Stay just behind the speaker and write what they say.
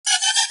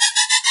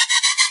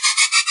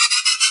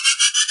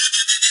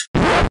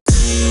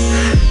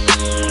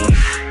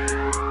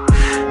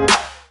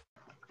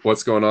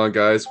What's going on,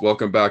 guys?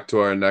 Welcome back to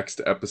our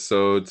next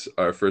episode,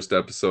 our first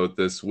episode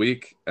this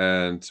week.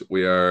 And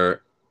we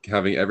are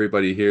having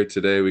everybody here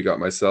today. We got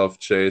myself,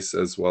 Chase,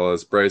 as well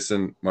as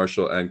Bryson,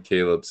 Marshall, and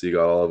Caleb. So you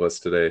got all of us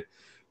today.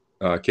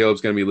 Caleb's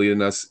going to be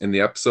leading us in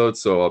the episode.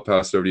 So I'll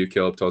pass it over to you,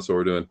 Caleb. Tell us what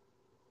we're doing.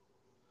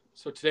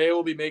 So today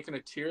we'll be making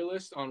a tier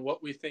list on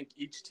what we think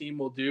each team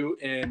will do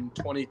in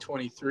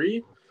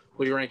 2023.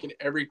 We'll be ranking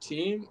every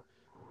team.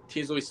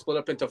 Teams will be split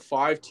up into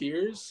 5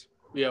 tiers.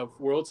 We have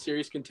World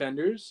Series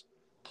contenders,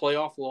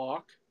 playoff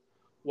lock,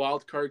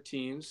 wild card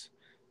teams,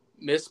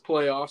 missed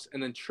playoffs,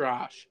 and then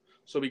trash.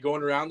 So we'll be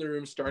going around the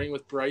room starting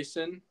with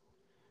Bryson,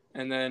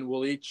 and then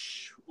we'll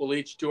each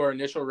do our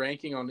initial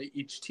ranking on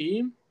each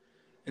team,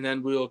 and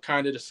then we'll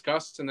kind of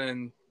discuss, and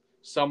then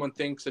someone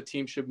thinks a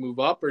team should move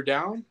up or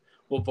down.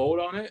 We'll vote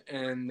on it,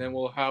 and then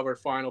we'll have our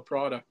final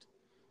product.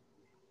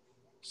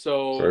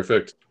 So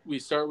Perfect. we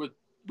start with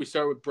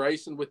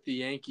Bryson with the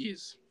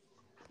Yankees.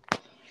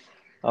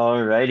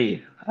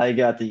 Alrighty, I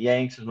got the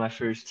Yanks as my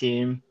first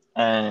team,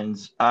 and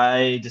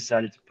I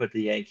decided to put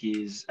the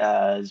Yankees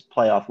as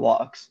playoff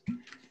locks.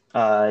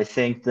 I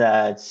think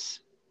that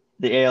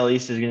the AL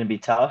East is going to be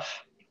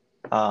tough,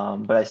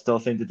 but I still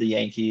think that the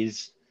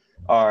Yankees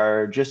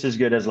are just as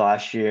good as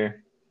last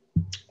year.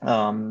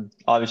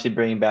 Obviously,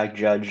 bringing back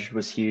Judge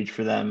was huge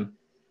for them,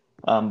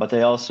 but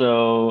they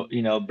also,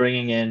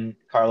 bringing in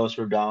Carlos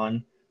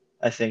Rodon,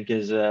 I think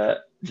is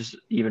just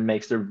even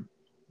makes their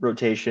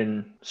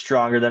rotation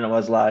stronger than it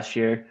was last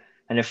year.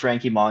 And if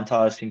Frankie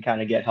Montas can kind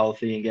of get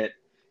healthy and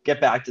get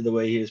back to the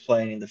way he was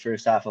playing in the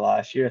first half of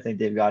last year, I think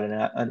they've got an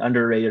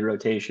underrated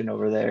rotation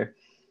over there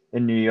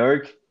in New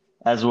York,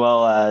 as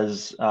well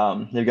as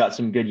they've got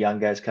some good young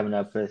guys coming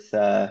up with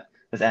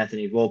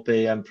Anthony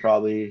Volpe. I'm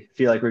probably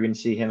feel like we're going to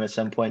see him at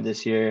some point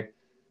this year,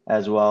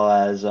 as well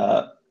as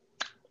I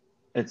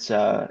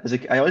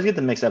always get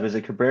them mixed up. Is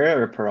it Cabrera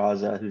or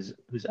Peraza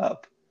who's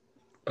up?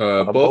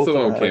 Both of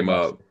them are came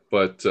best. up,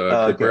 but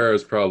Okay. Cabrera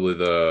is probably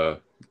the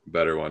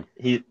better one.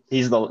 He's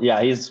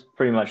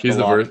pretty much the He's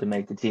the lock first. to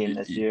make the team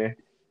this year.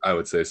 I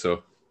would say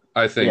so.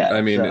 I think, I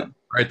Yeah, mean, so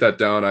write that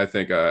down. I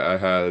think I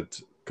had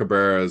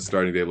Cabrera as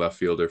starting day left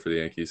fielder for the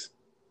Yankees.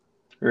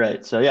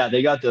 right. So yeah,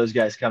 they got those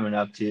guys coming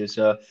up too.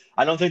 So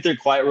I don't think they're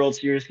quite World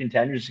Series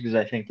contenders because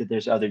I think that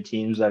there's other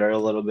teams that are a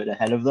little bit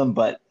ahead of them,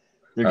 but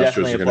they're Astros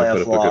definitely are a going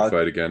to put playoff up a good lock.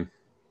 fight again.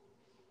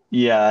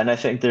 Yeah, and I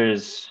think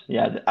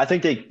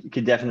they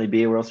could definitely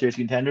be a World Series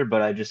contender,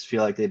 but I just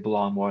feel like they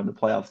belong more in the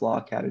playoff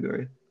lock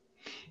category.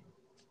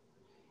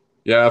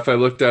 Yeah, if I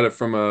looked at it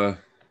from a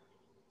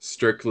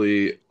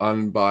strictly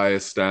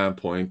unbiased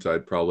standpoint,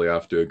 I'd probably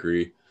have to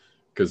agree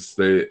because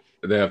they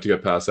have to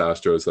get past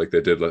Astros like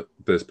they did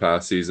this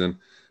past season.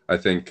 I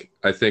think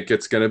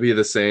it's going to be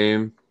the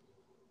same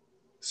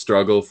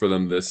struggle for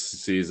them this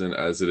season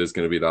as it is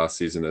going to be last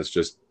season. As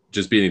just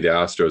beating the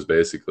Astros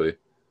basically.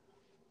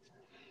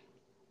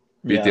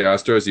 Beat the Yeah,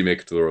 Astros, you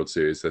make it to the World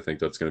Series. I think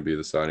that's going to be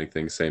the signing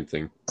thing. Same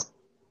thing.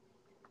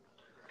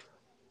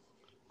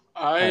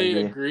 I I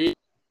agree. agree.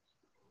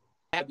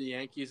 I had the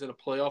Yankees in a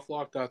playoff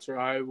lock. That's where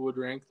I would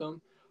rank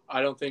them.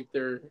 I don't think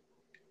they're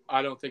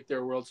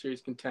a World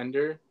Series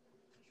contender.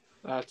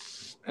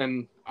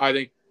 And I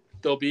think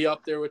they'll be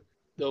up there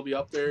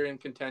in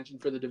contention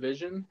for the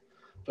division,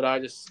 but I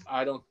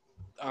don't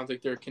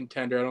think they're a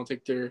contender. I don't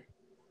think they're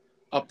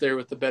up there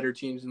with the better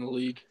teams in the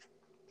league.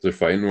 They're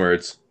fighting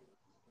words.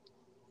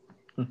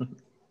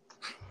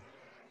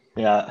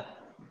 Yeah,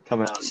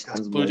 coming out of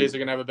guns Blue Jays blazing. are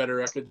gonna have a better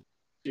record this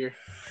year.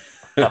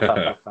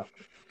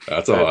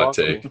 That's a Very hot possible.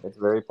 take. It's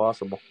very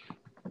possible.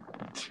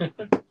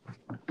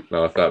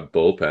 Not with that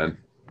bullpen.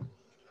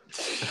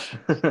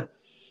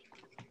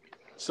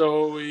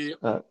 So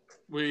Uh,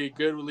 we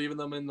good with leaving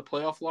them in the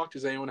playoff lock.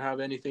 Does anyone have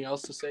anything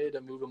else to say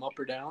to move them up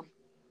or down?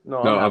 No,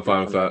 I'm No, I'm happy fine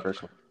with for that that.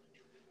 personally.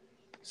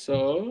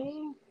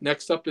 So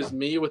next up is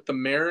me with the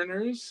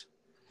Mariners.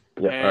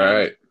 Yep. And All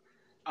right.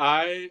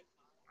 I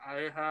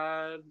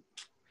had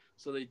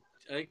I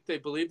think they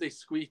believe they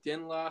squeaked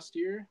in last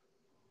year.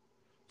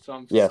 So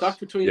I'm Yes. stuck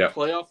between Yep.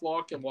 playoff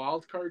lock and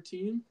wild card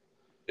team.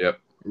 Yep.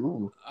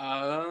 Ooh.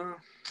 I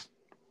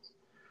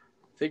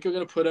think I'm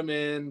gonna put them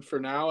in for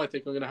now. I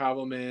think I'm gonna have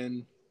them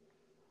in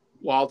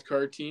wild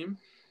card team.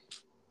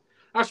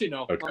 Actually,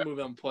 no, Okay. I'll move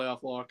them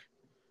playoff lock.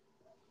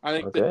 I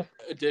think Okay.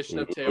 the addition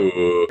of Ooh.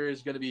 Taylor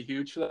is going to be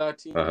huge for that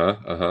team.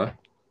 Uh-huh.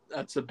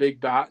 That's a big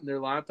bat in their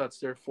lineup. That's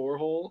their 4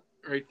 hole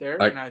right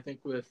there. And I think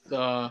with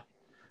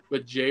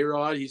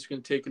J-Rod, he's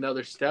going to take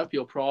another step.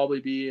 He'll probably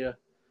be,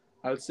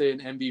 I would say, an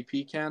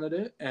MVP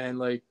candidate. And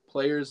like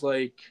players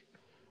like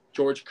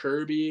George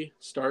Kirby,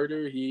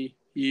 starter, he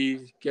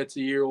gets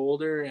a year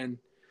older. And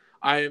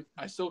I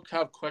still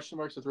have question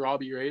marks with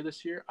Robbie Ray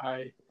this year.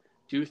 I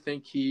do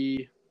think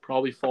he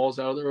probably falls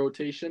out of the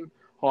rotation.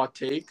 Hot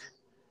take.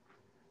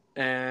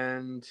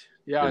 And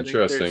yeah,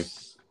 Interesting.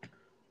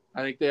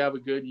 I think they have a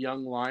good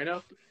young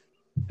lineup.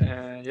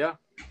 And yeah.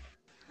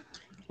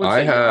 I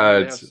They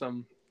had have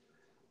some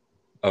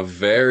a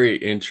very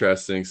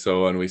interesting.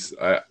 So when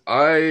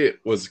I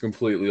was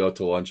completely out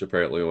to lunch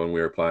apparently when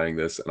we were playing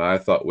this, and I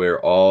thought we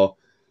were all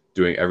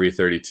doing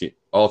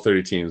all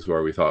 30 teams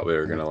where we thought we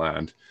were going to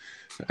land.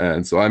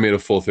 And so I made a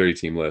full 30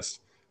 team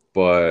list.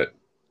 But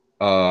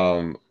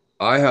I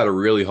had a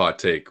really hot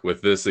take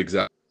with this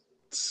exact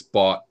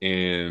spot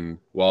in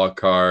wild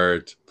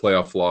card,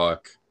 playoff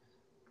lock,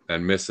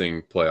 and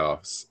missing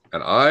playoffs.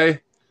 And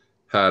I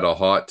had a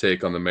hot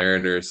take on the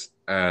Mariners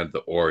and the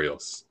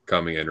Orioles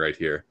coming in right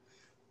here.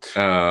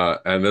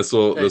 And this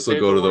will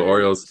go to the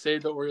Orioles.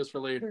 Save the Orioles for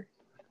later.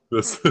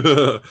 This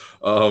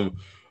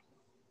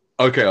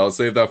okay, I'll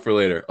save that for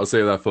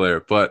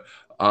later. But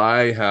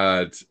I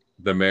had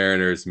the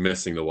Mariners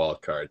missing the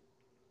wild card.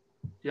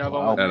 You have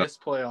them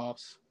missed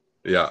playoffs.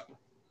 Yeah.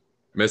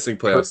 Missing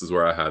playoffs is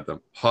where I had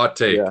them. Hot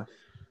take. Yeah,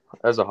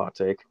 that's a hot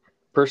take.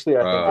 Personally,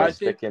 I think I'm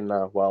sticking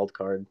wild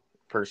card.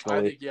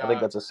 Personally, I think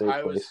that's a safe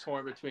place. I was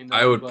torn between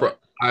them.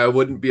 I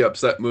wouldn't be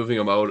upset moving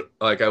them out.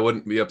 Like I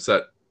wouldn't be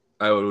upset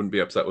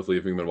with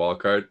leaving them in wild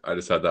card. I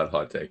just had that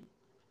hot take.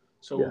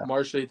 So,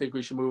 Marshall, you think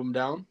we should move them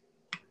down?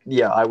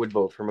 Yeah, I would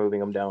vote for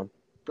moving them down.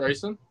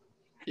 Bryson,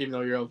 even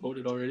though you're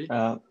outvoted already.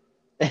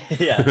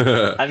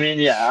 Yeah, I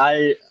mean,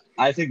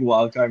 I think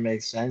wild card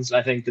makes sense.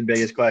 I think the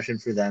biggest question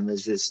for them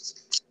is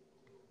just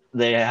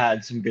they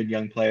had some good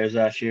young players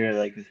last year,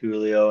 like with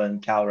Julio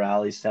and Cal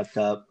Raleigh stepped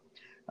up.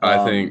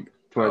 I think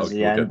towards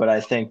the end, but I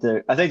think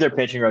their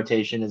pitching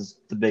rotation is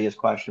the biggest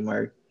question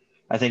mark.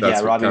 I think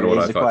Robbie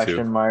Ray's a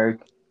question mark.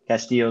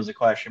 Castillo's a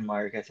question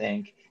mark. I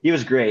think he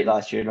was great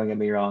last year. Don't get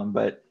me wrong,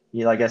 but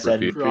like I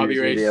said, Robbie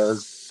Ray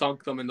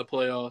sunk them in the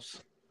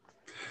playoffs.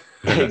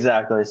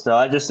 Exactly. So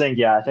I just think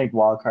I think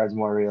wild card's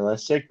more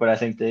realistic, but I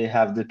think they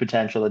have the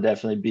potential to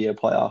definitely be a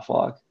playoff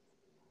lock.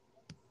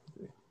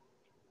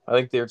 I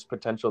think there's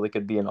potential they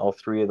could be in all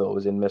three of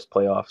those in missed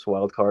playoffs,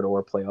 wild card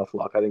or playoff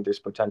lock. I think there's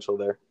potential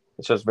there.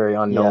 It's just very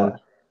unknown,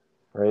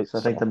 right? So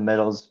I think the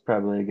middle's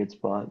probably a good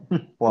spot.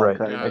 Right.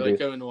 Card. Yeah, I like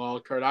going the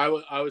wild card. I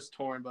was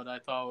torn, but I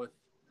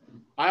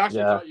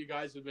actually thought you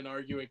guys had been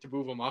arguing to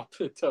move them up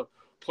to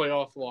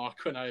playoff lock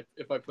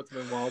if I put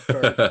them in wild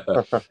card.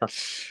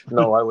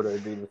 No, I would have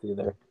agreed with you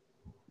there.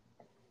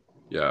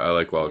 Yeah, I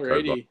like wild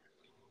card.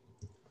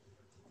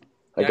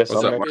 I guess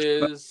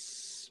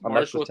is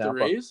Marshall with the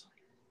Rays.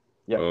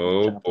 Yeah.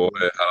 Oh boy,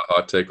 I had a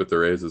hot take with the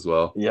Rays as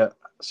well. Yeah.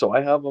 So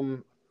I have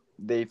them.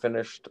 They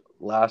finished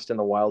last in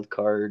the wild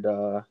card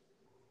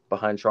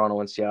behind Toronto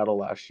and Seattle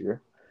last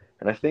year,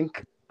 and I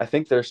think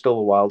they're still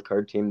a wild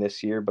card team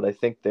this year, but I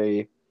think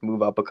they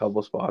move up a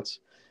couple spots.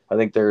 I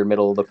think they're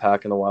middle of the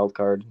pack in the wild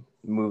card,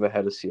 move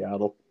ahead of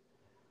Seattle.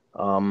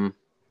 I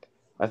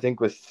think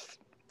with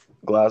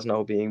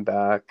Glasnow being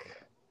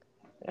back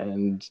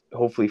and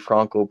hopefully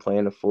Franco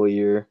playing a full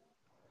year,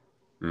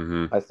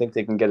 I think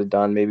they can get it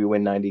done, maybe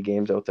win 90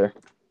 games out there.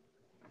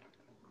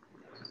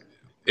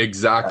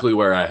 Exactly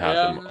where I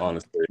have them,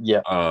 honestly.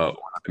 Yeah. I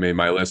made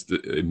my list.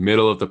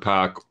 Middle of the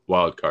pack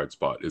wild card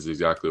spot is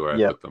exactly where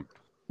I put them.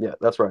 Yeah,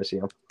 that's where I see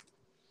them.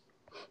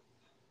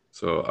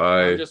 So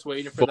I'm just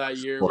waiting for that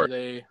year where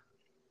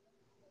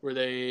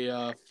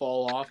they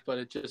fall off, but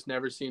it just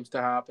never seems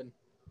to happen.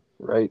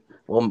 Right.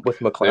 Well, with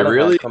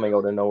McClanahan coming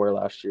out of nowhere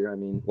last year, I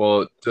mean.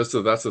 Well, that's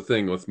the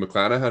thing with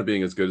McClanahan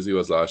being as good as he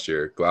was last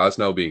year,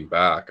 Glasnow being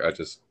back,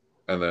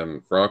 and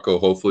then Franco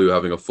hopefully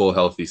having a full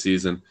healthy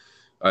season.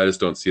 I just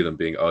don't see them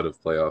being out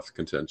of playoff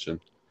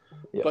contention.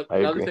 Yeah, but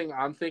another thing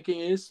I'm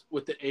thinking is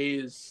with the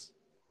A's,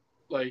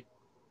 like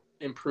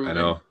improving.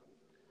 I know.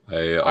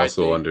 I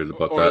also wondered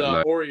about that.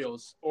 The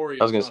Orioles. I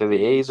was gonna say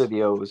the A's or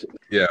the O's.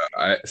 Yeah,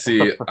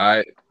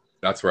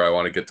 that's where I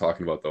want to get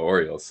talking about the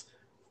Orioles.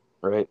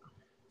 Right.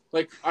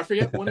 Like I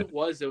forget when it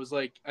was. It was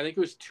like I think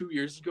it was 2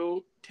 years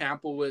ago.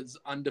 Tampa was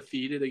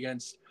undefeated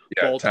against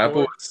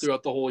Baltimore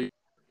throughout the whole year.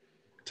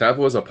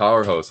 Tampa was a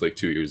powerhouse like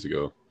 2 years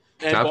ago.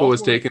 And Tampa Baltimore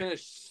was taking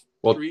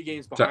 3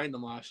 games behind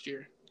them last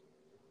year.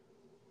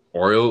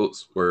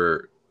 Orioles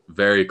were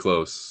very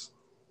close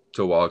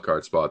to a wild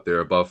card spot.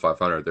 They're above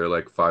 500. They're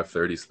like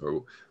 530,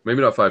 so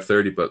maybe not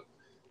 530, but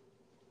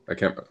I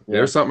can't. Yeah,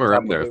 there's something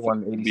around there.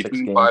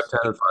 Between 510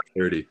 and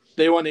 530.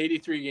 They won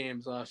 83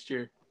 games last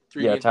year.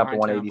 Tampa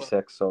won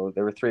 86, so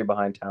they were 3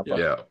 behind Tampa.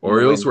 Yeah,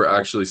 Orioles were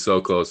actually so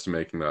close to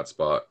making that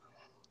spot.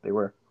 They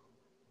were.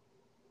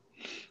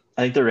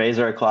 I think the Rays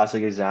are a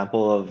classic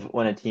example of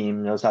when a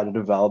team knows how to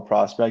develop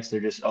prospects, they're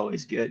just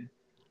always good.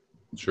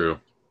 True.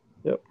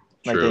 Yep.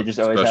 Like they just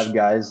always have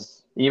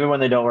guys, even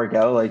when they don't work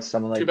out, like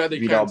someone like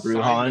Vidal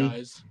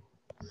Brujan,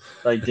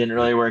 like didn't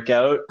really work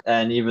out,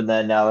 and even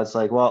then now it's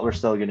like, well, we're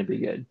still going to be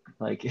good.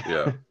 Like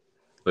yeah,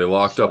 they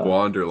locked up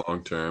Wander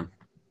long term.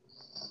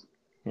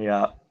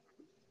 Yeah,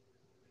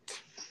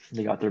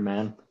 they got their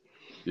man.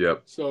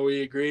 Yep. So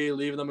we agree,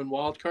 leaving them in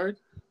wild card.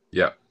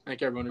 Yeah. I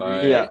think everyone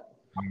agrees. Yeah.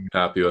 I'm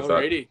happy with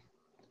that.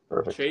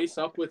 Perfect. Chase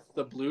up with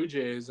the Blue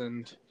Jays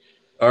and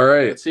all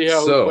right. Let's see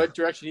what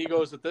direction he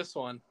goes with this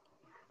one.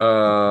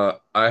 I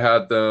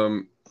had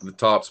them the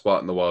top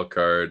spot in the wild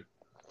card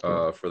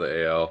for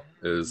the AL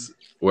is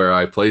where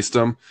I placed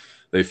them.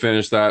 They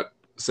finished that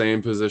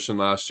same position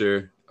last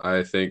year.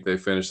 I think they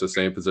finished the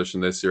same position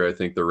this year. I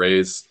think the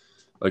Rays,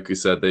 like we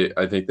said,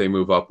 I think they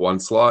move up one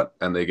slot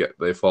and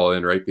they fall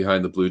in right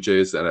behind the Blue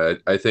Jays. And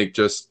I think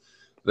just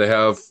they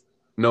have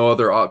no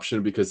other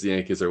option because the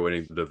Yankees are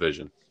winning the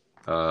division.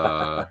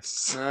 I don't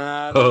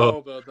So, know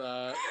about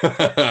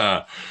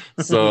that.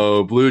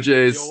 so Blue The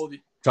Jays old,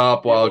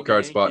 top the wild old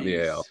card spot in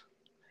the AL.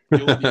 Yankees.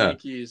 The old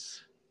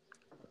Yankees.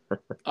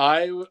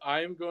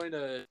 I'm going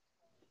to.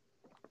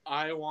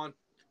 I want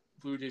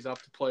Blue Jays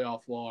up to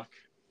playoff lock.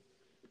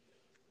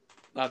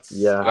 That's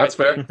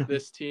fair. Think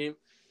this team.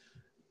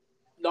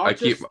 I Not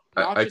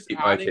just keep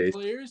my adding case.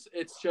 players.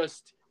 It's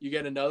just you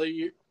get another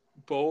year.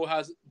 Bo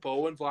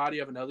and Vladdy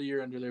have another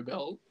year under their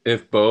belt.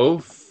 If Bo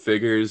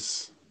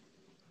figures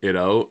it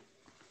out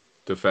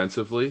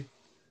defensively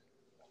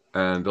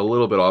and a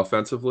little bit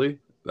offensively,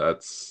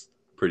 that's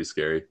pretty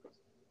scary.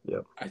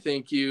 I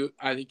think you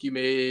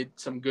made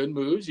some good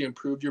moves. You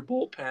improved your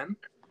bullpen.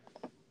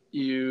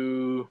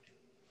 I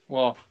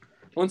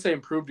wouldn't say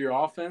improved your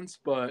offense,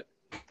 but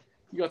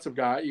you got some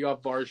guy. You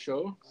got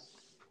Varsho.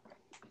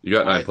 You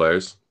got 9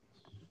 players.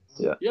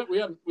 Yeah, we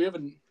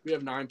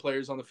have 9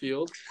 players on the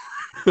field.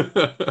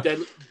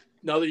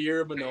 Another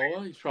year of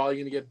Manoah. He's probably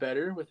going to get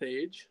better with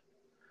age.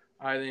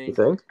 I think.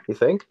 You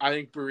think? I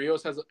think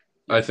Barrios has.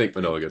 I think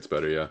Manoah gets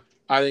better. Yeah.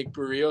 I think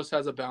Barrios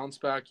has a bounce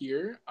back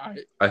year. I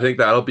think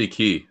that'll be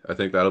key.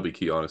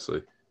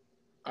 Honestly.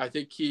 I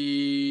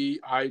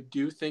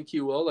do think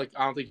he will. Like,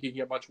 I don't think he can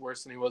get much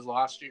worse than he was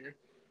last year.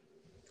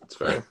 That's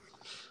fair.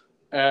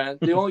 And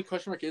the only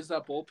question mark is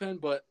that bullpen.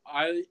 But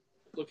I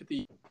look at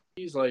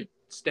he's like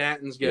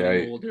Stanton's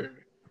getting older.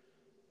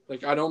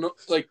 Like, I don't know.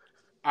 Like,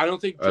 I don't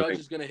think Judge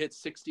is going to hit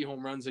 60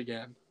 home runs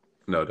again.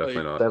 No,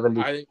 definitely not.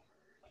 70. I think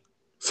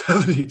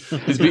 70.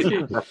 He's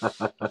beaten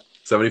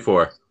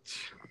 74.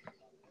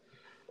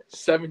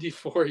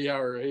 74. Yeah,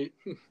 right.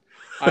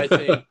 I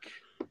think.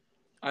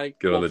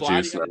 Get on the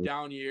juice. Vladdy had a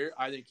down year.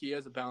 I think he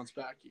has a bounce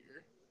back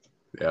year.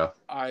 Yeah.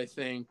 I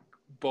think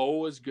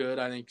Bo is good.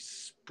 I think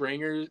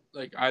Springer.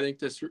 I think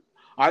the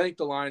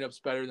lineup's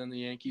better than the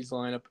Yankees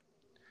lineup.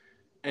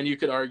 And you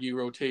could argue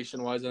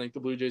rotation wise, I think the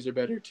Blue Jays are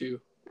better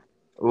too.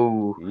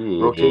 Ooh.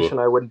 Rotation,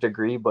 I wouldn't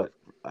agree, but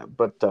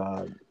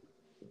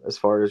as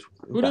far as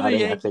who do the batting, I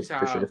Yankees think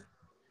for have? sure.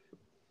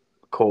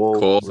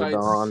 Cole.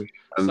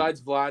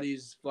 Besides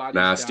Vladdy's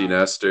Nasty dad,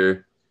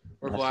 Nestor.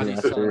 or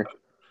Vladdy's son.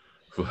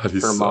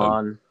 Vladdy's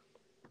Herman.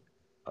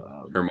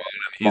 Herman.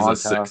 He's a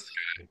 6th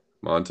guy.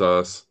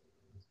 Montas.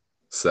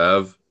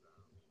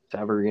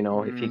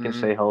 Severino, if he can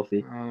stay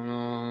healthy.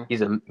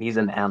 He's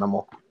an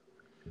animal.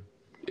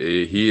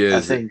 He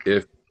is.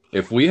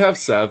 If we have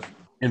Sev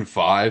in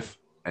 5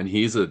 and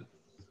he's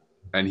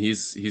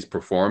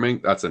performing,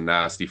 that's a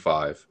nasty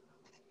 5.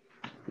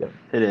 Yep,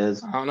 it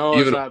is. I don't know.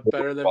 Is that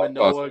better than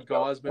Manoah,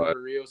 Gausman,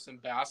 Barrios,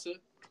 and Bassett?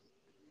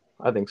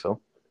 I think so.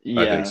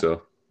 Yeah. I think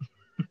so.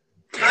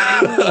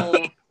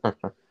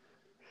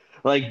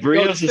 Like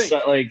Barrios is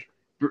like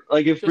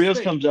if Barrios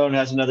think. comes out and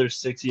has another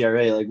 6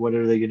 ERA, like what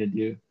are they gonna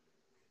do?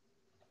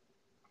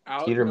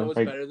 Alex Peterman,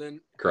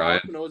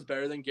 Manoah's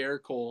better than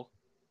Garrett Cole.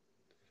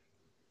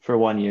 For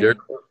 1 year.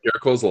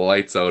 Garrett Cole's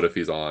lights out if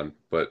he's on,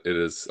 but it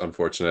is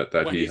unfortunate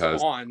that When he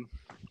on.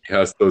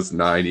 has those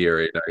 9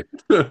 ERA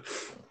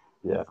nights.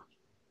 Yeah.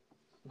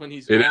 When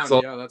he's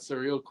on, that's the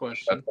real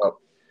question.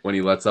 When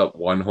he lets up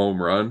 1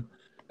 home run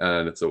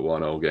and it's a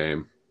 1-0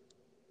 game.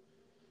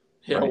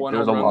 Yeah, Right. one There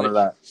was a lot of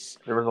that.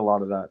 There was a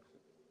lot of that.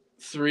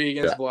 3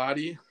 against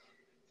Vladdy.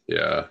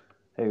 Yeah.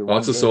 Hey,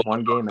 One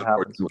game it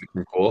happens.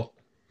 From Cole.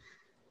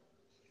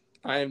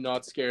 I am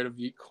not scared of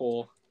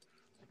Cole.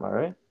 All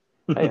right.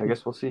 Hey, I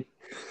guess we'll see.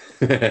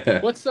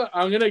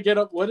 I'm gonna get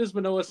up. What is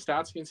Manoah's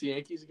stats against the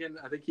Yankees again?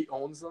 I think he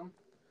owns them.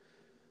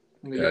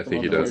 Yeah, I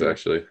think he does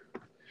actually.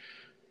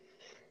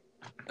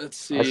 Let's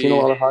see. I've seen a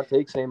lot of hot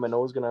takes saying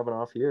Manoah's gonna have an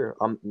off year.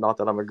 Not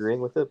that I'm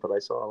agreeing with it, but I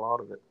saw a lot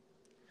of it.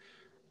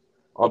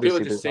 Obviously,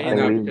 people are just saying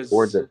nothing that leading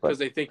towards it, because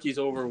they think he's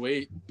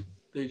overweight.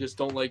 They just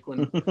don't like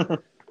when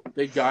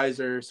big guys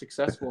are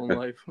successful in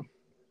life.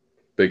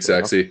 Big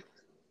sexy.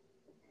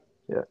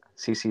 Yeah,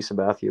 CC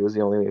Sabathia was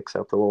the only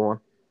acceptable one.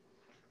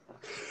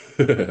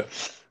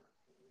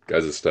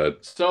 Guy's a stud.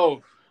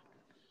 So,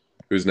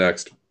 who's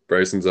next?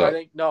 Bryson's up. I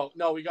think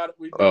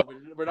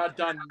we're not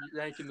done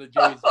ranking the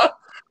Jays.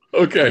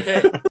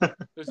 Okay.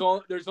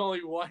 There's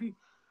only one.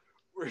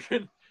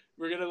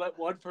 We're gonna let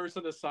one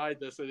person decide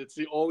this, and it's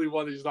the only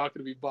one who's not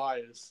gonna be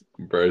biased.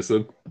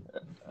 Bryson.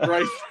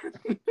 Right.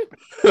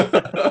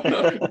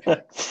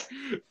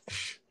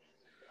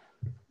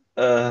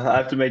 I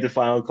have to make the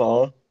final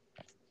call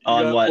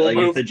on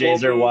if the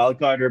Jays are wild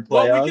card or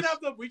playoffs.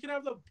 Well, we can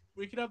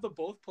have the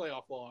both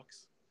playoff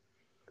locks.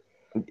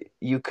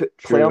 You could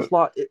True. playoff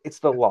lock. It's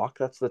the lock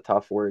that's the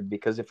tough word,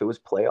 because if it was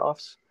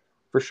playoffs,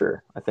 for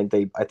sure, I think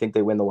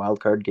they win the wild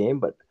card game.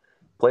 But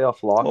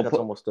playoff lock,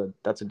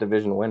 that's a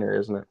division winner,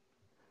 isn't it?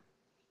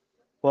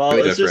 Well,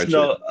 it's just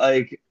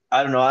I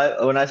don't know.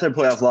 When I said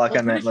playoff lock,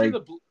 I meant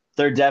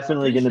they're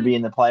definitely going to be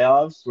in the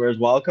playoffs. Whereas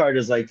wild card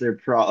is they're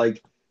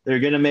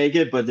going to make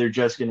it, but they're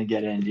just going to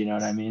get in. Do you know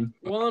what I mean?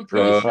 Well, I'm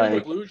pretty sure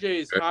the Blue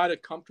Jays had a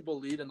comfortable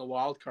lead in the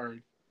wild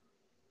card.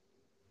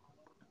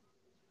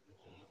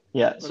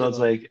 Yeah, so it's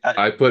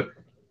I put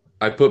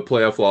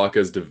playoff lock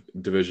as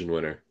division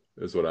winner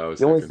is what I was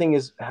The only thinking. thing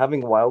is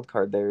having a wild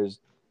card there is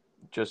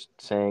just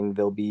saying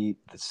they'll be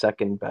the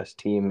second best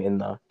team in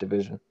the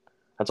division.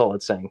 That's all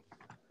it's saying.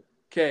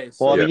 Okay,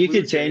 so Well, I Yeah. mean, you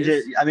Blue could change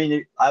Jays- it. I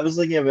mean, I was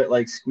looking at it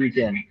like squeak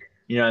in.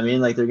 You know what I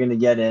mean? Like they're going to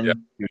get in, Yeah, I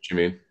see what you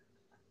mean.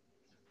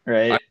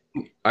 right?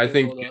 I Okay,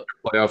 think hold up.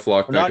 Well, playoff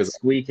lock now not because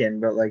squeak in,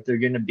 but like they're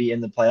going to be in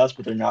the playoffs,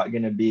 but they're not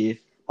going to be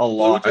a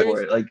lot Jays-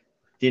 for it. Like,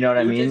 do you know what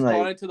I Blue mean? Jays got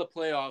Like, into the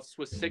playoffs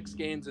with 6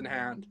 games in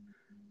hand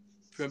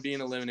from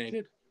being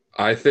eliminated.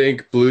 I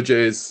think Blue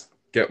Jays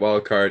get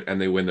wild card and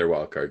they win their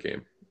wild card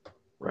game.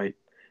 Right.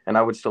 And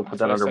I would still put That's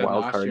that what I under said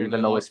wild last card, year, and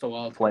even they though it's lost the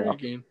wild card playoff.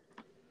 game.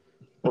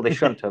 Well, they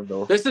shouldn't have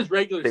though. This is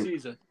regular They-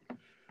 season.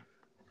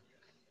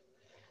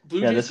 Blue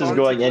Yeah, Jays this is got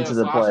going into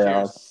the last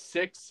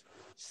year, playoffs.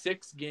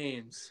 six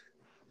games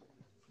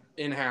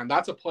in hand.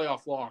 That's a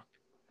playoff lock,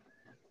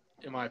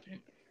 in my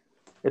opinion.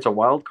 It's a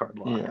wild card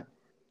lock. yeah.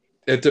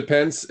 It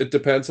depends. It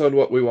depends on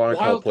what we want to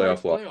call Wild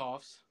card's playoff lock.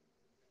 playoffs.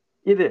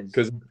 It is.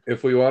 Because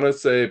if we want to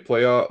say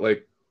playoff,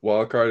 like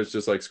wild card is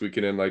just like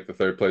squeaking in like the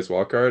third place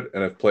wild card,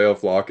 and if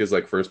playoff lock is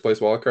like first place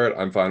wild card,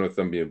 I'm fine with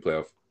them being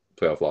playoff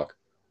lock.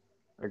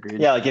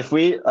 Agreed. Yeah, like if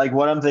we like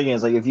what I'm thinking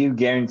is like if you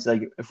guarantee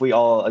like if we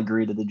all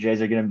agree that the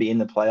Jays are going to be in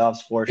the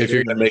playoffs for If sure, you're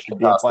then gonna they make should it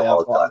be a past the playoff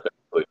wild card, lock.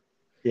 definitely.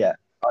 Yeah.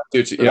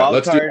 Dude, The yeah, wild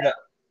let's card, do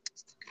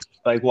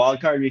like wild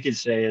card, we could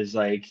say is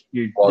like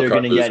Wild they're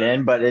card going to get loser.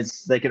 in, but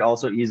it's they could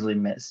also easily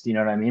miss. You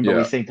know what I mean? But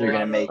we Yeah. think they're We'll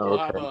going to have, make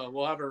a, it.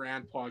 we'll have a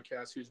rant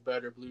podcast. Who's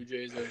better, Blue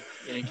Jays or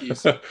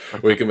Yankees?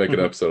 We can make an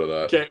episode of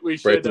that. Okay, we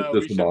should Right,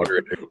 this is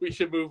moderator. we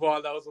should move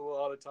on. That was a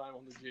lot of time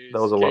on the Jays.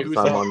 That was a lot of who's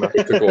time up? on that.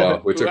 We took a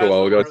while. We Who took a has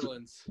while. the We got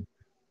Marlins?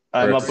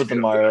 I'm Right, up with the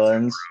yeah.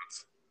 Marlins.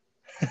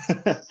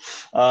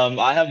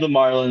 I have the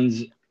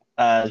Marlins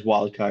as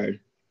wild card.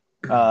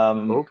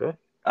 Okay.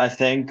 I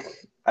think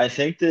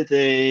that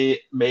they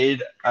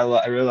made. I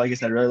really like I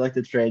said. I really like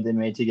the trade they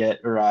made to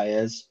get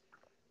Arias,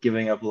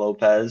 giving up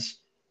Lopez,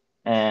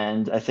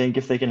 and I think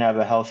if they can have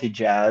a healthy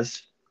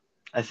Jazz,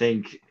 I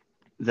think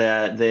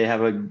that they're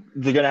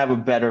gonna have a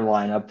better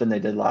lineup than they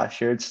did last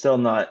year. It's still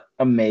not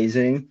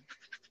amazing,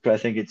 but I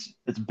think it's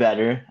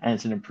better and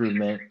it's an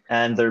improvement.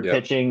 And their Yeah.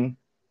 pitching,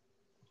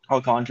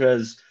 Alcantara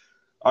is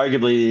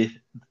arguably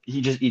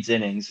he just eats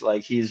innings.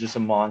 Like he's just a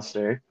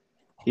monster.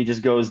 He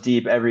just goes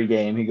deep every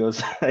game. He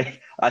goes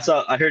like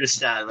I heard a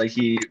stat like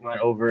he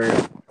went over.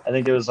 I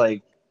think it was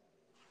like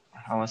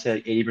I want to say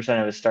like 80%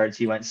 of his starts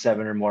he went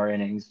 7 or more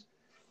innings.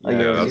 Like,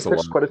 Yeah, it was- that's he a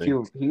pitched lot, quite a I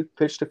think. few. He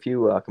pitched a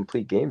few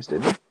complete games,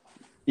 didn't he?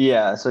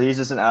 Yeah, so he's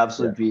just an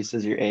absolute beast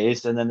as your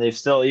ace. And then they've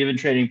still even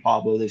trading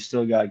Pablo, they've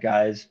still got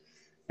guys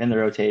in the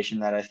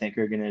rotation that I think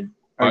are gonna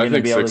I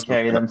think be able six to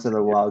carry would be them to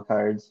the wild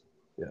cards.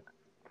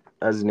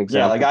 As an Yeah,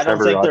 example, like I don't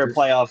Trevor think they're a Rogers.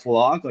 playoff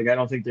lock. Like I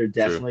don't think they're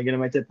definitely gonna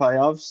make the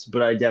playoffs,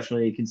 but I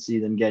definitely can see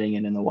them getting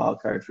in the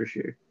wild card for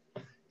sure.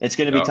 It's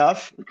gonna be Yeah.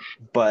 tough,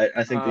 but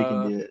I think they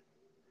can do it.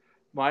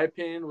 My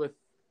opinion with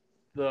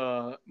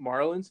the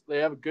Marlins, they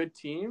have a good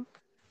team,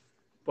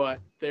 but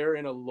they're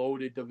in a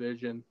loaded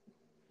division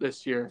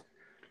this year.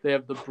 They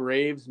have the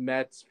Braves,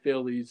 Mets,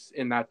 Phillies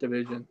in that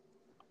division.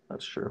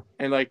 That's true.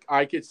 And like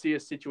I could see a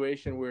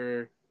situation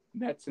where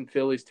Mets and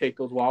Phillies take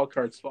those wild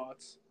card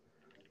spots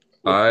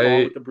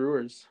along with the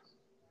Brewers.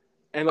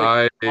 And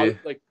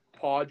like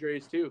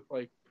Padres too.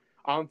 Like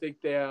I don't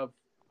think they have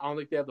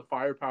the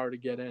firepower to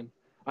get in.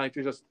 I think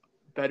there's just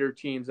better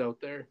teams out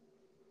there.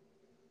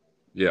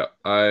 Yeah,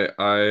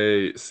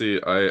 I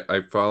see.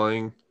 I'm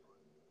falling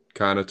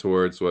kind of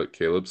towards what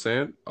Caleb's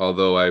saying,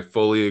 although I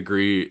fully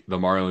agree the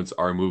Marlins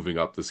are moving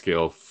up the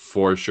scale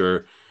for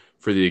sure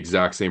for the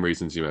exact same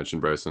reasons you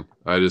mentioned, Bryson.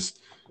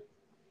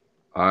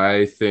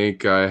 I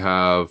think I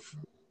have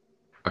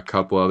a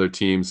couple other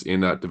teams in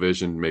that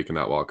division making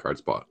that wild card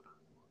spot.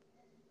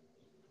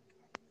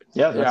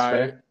 Yeah, that's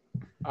fair.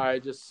 I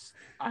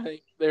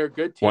think they're a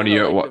good team. One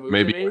year, I like what- the moves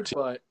maybe they made,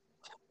 but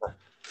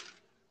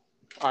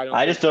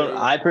I just don't.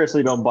 I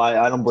personally don't buy.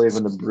 I don't believe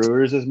in the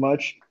Brewers as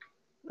much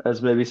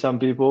as maybe some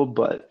people,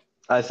 but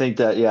I think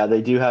that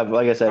they do have.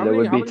 Like I said, How it many-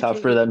 would how be many tough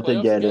teams for make them the to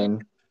playoffs get again?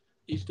 in.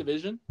 Each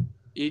division,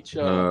 each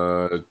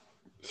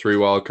 3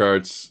 wild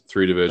cards,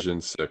 3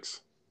 divisions,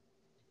 6.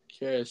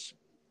 Yes. I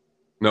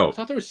No,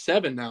 thought there were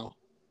 7 now.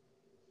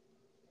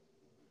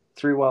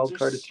 3 wild There's-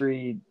 card,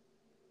 3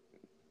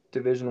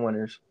 division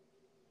winners.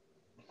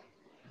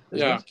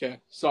 Isn't Yeah. it? Okay.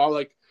 So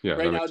like yeah, right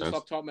that now, makes just sense.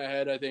 off the top of my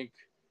head, I think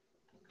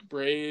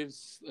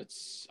Braves.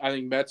 I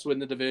think Mets win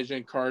the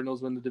division.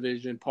 Cardinals win the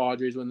division.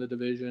 Padres win the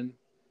division.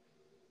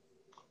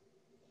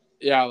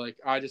 Yeah, like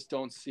I just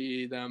don't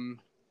see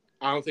them.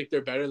 I don't think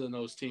they're better than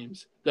those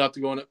teams. They'll have to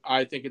go on.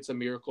 I think it's a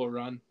miracle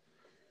run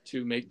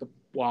to make the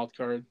wild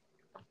card.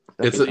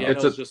 It's The a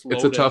NL is just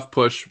it's a loaded. tough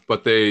push,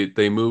 but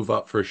they move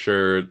up for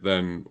sure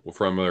than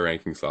from the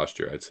rankings last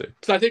year, I'd say.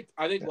 Because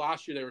I think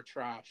last year they were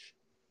trash.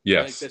 I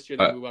think Yes. this year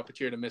they move up a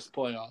tier to miss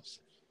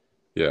playoffs.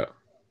 Yeah.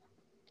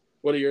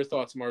 What are your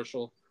thoughts,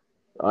 Marshall?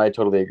 I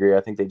totally agree.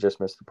 I think they just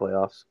missed the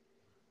playoffs.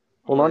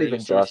 Well, not Alright, even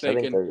so we're just.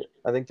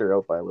 I think they're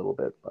out by a little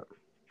bit, but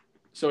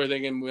So we're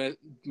thinking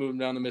moving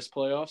down to miss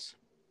playoffs.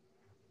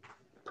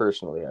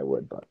 personally, I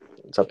would. But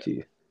it's up to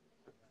you.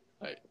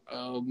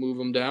 I'll move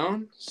them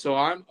down. So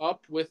I'm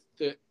up with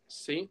the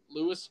St.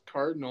 Louis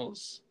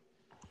Cardinals.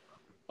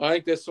 I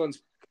think this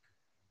one's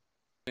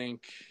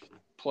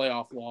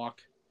playoff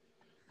lock.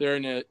 They're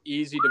in an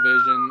easy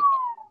division.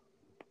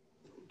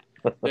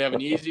 They have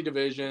an easy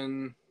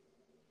division.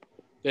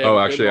 They have Oh,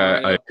 a good actually, I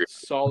lineup, agree.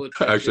 solid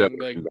Actually,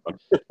 pitching.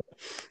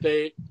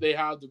 They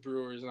have the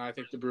Brewers, and I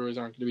think the Brewers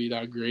aren't going to be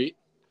that great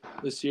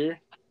this year.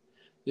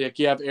 Like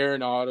you have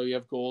Arenado, you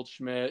have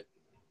Goldschmidt,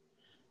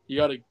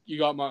 you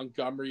got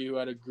Montgomery, who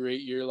had a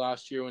great year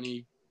last year when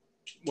he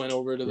went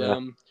over to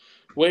them.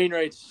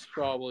 Wainwright's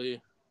probably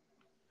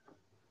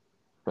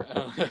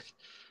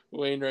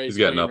Wainwright's He's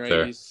getting up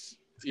there. He's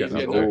getting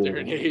up there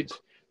in age.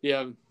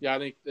 Yeah. I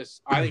think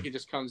it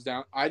just comes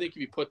down. I think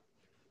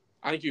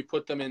if you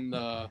put them in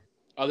the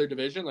other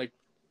division, like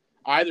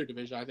either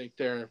division, I think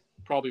they're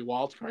probably a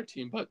wild card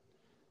team, but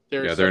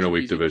they're in a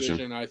weak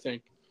division. I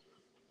think,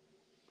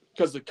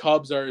 because the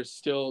Cubs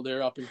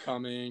they're up and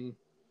coming.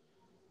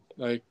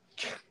 Like,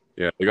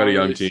 yeah, they got a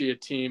young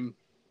team.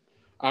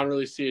 I don't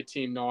really see a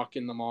team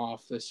knocking them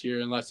off this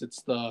year unless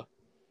it's the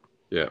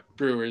Yeah.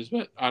 Brewers,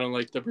 but I don't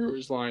like the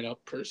Brewers lineup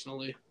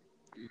personally.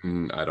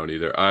 I don't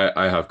either.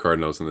 I have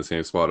Cardinals in the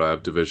same spot. I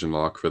have division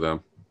lock for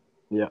them.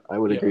 Yeah, I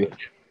would agree.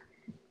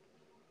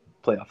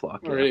 Playoff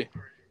lock. All right.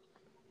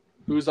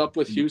 Who's up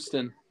with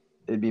Houston?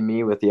 It'd be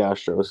me with the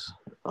Astros.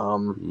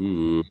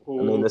 Ooh. I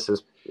mean, I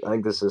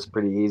think this is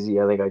pretty easy.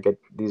 I think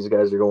these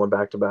guys are going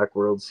back-to-back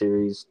World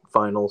Series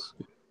finals.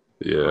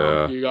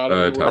 Yeah. You got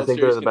them World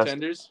Series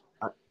contenders?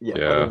 I think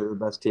they're the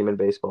best team in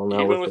baseball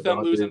now. Even with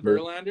them losing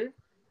Verlander?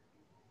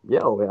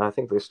 Yeah, I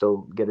think they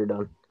still get it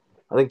done.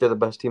 I think they're the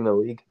best team in the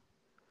league.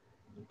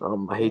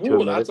 I hate to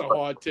admit that's a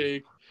hot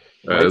take.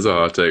 That is a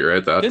hot take.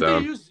 Write that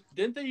down.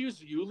 Didn't they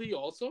use Yuli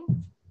also?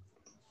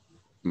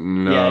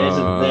 No.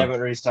 Yeah, they haven't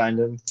re-signed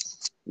him.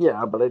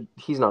 Yeah, but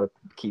he's not a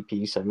key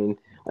piece. I mean,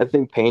 I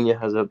think Pena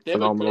has a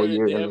phenomenal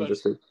year. They have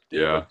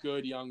a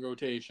good young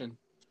rotation.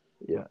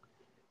 Yeah,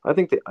 I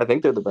think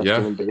they're the best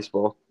team in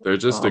baseball. They're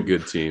just a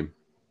good team.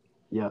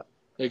 Yeah,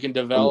 they can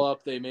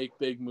develop. They make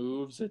big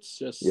moves. It's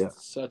just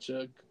such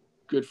a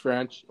good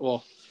franchise.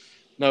 Well,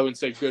 no, I wouldn't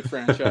say good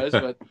franchise,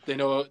 but they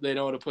know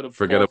how to put a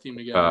ball team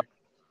together.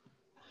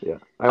 Yeah,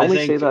 I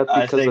say that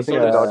because I think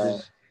the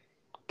Dodgers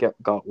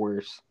got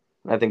worse.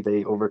 I think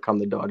they overcome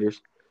the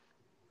Dodgers.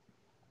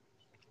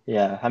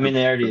 Yeah, I mean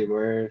they already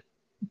were,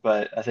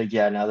 but I think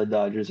now the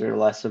Dodgers are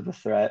less of a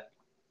threat.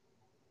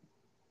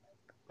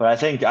 But I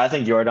think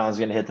Jordan's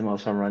going to hit the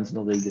most home runs in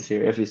the league this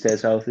year if he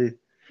stays healthy.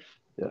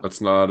 Yeah. That's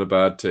not a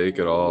bad take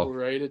at all.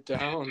 Write it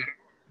down.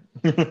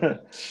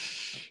 It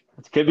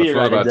could be a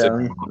write it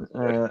down.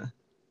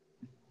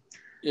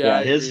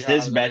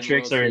 His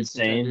metrics are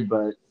insane,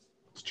 but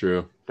it's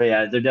true. But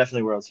yeah, they're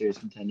definitely World Series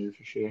contenders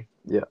for sure.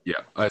 Yeah,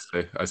 I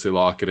say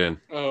lock it in.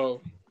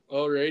 Oh,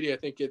 alrighty. I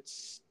think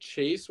it's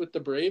Chase with the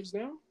Braves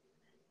now.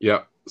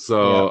 Yeah.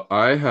 So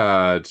I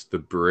had the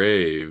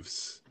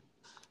Braves.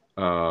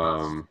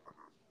 I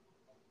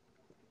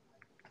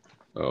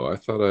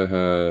thought I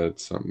had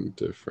something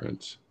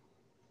different.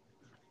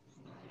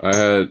 I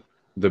had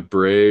the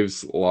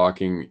Braves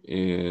locking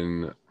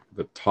in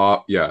the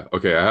top. Yeah.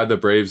 Okay. I had the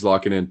Braves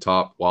locking in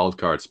top wild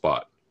card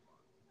spot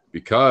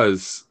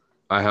because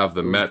I have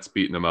the Mets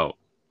beating them out.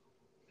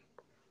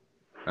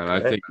 And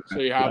I think so.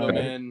 You have them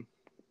in.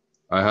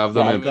 I have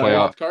them in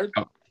playoff.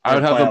 I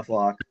would have them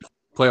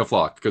playoff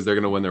lock because they're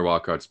going to win their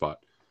wild card spot.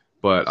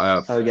 But I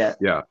have, I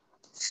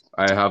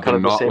have kind them of the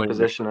not same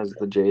position as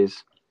the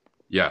Jays.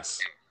 Yes.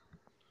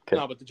 Okay.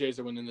 No, but the Jays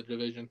are winning the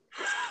division.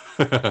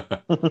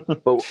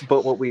 but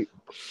what we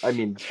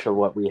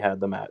had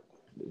them at,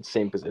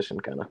 same position,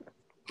 kind of.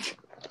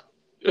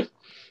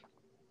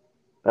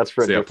 That's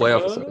for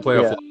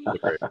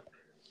playoff.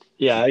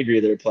 Yeah, I agree.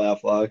 They're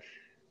playoff lock.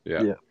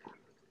 Yeah.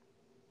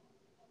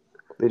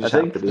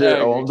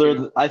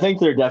 I think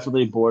they're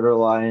definitely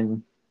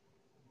borderline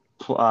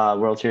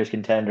World Series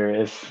contender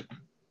if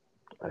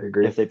I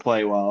agree. If they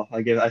play well.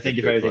 I think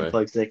if everything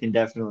clicks, they can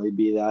definitely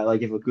be that.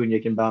 Like if Acuna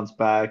can bounce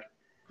back,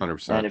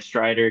 100%, and if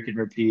Strider can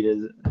repeat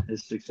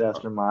his success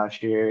from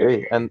last year.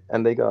 Hey,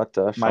 and they got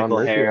Michael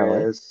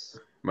Harris.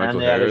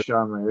 They added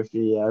Sean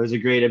Murphy. Yeah, it was a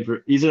great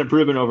he's an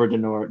improvement over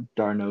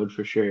Darnold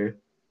for sure.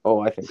 Oh,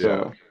 I think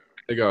so.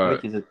 They got. I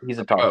think he's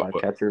a top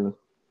 5 catcher.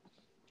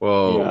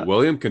 Well,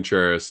 William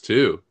Contreras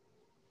too.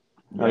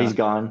 Oh, he's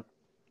gone.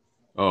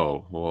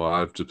 Oh, well,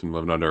 I've just been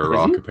living under a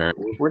rock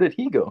apparently. Where did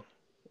he go?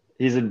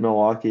 He's in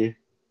Milwaukee.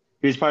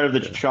 He was part of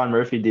the Sean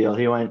Murphy deal.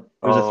 He went.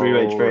 It was a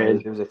 3-way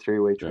trade. It was a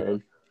 3-way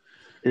trade.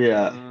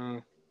 Yeah.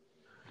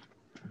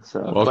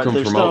 So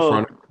welcome from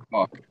out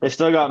front. They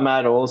still got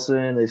Matt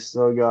Olson. They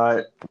still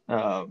got.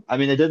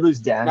 They did lose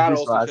Dansby. Matt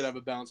Olson should have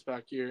a bounce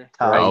back year.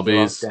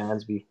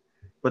 Dansby.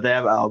 But they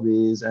have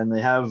Albies and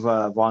they have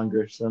Vaughn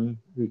Grissom,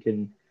 who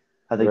can,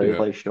 I think, can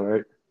play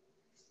short,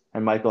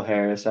 and Michael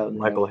Harris out in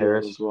Michael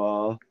Harris as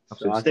well.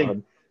 So I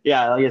think, like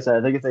I said,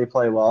 I think if they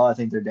play well, I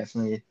think they're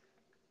definitely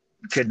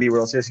could be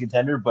World Series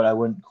contender. But I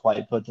wouldn't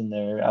quite put them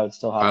there. I would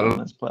still have them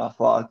as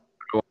playoff lock.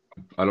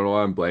 I don't know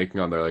why I'm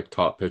blanking on their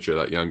top pitcher,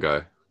 that young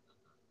guy.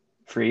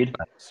 Freed.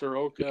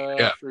 Soroka,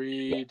 Yeah.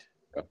 Freed.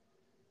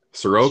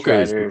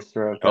 Soroka is Strider,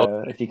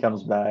 Soroka, if he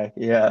comes back.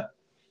 Yeah.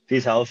 If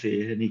he's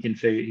healthy and he can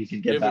They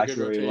get have a back good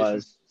to where he rotation.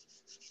 was.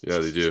 yeah,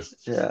 they do.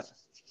 Yeah.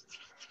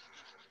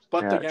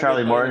 But Yeah, again,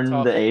 Charlie they play in a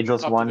Morton, the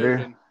ageless tough wonder.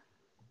 division.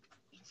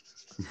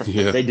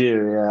 Yeah. They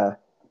do, yeah.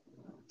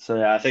 So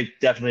yeah, I think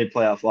definitely a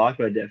playoff lock,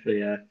 but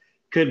definitely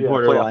could Yeah,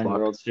 borderline playoff lock.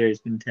 World Series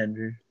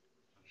contender.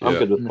 I'm Yeah.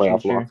 good with In the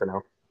playoff future. lock for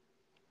now.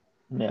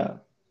 Yeah.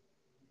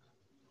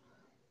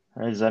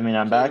 All right, does that mean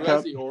I'm Okay, back who has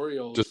up? the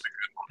Orioles? Just-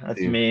 That's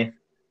team. me.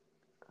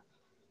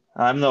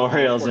 I'm the Oh,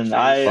 Orioles, poor and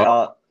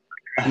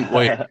Chase.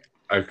 Wait,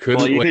 I couldn't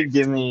well, you wait. could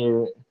give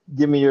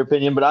me your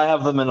opinion, but I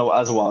have them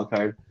as a wild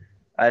card.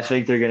 I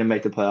think they're going to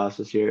make the playoffs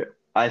this year.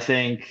 I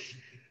think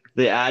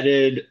they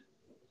added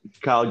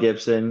Kyle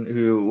Gibson,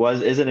 who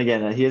he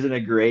isn't a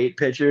great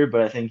pitcher,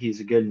 but I think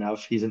he's good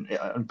enough. He's an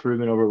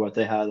improvement over what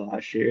they had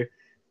last year.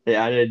 They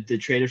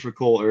traded for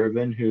Cole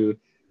Irvin, who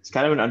is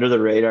kind of an under the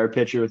radar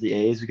pitcher with the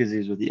A's because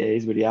he's with the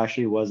A's, but he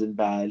actually wasn't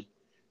bad.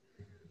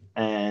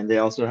 And they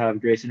also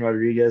have Grayson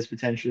Rodriguez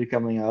potentially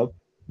coming up.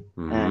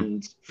 Mhm.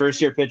 And first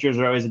year pitchers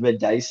are always a bit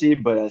dicey,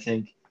 but I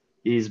think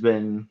he's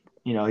been,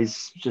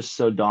 he's just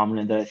so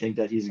dominant that I think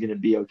that he's going to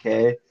be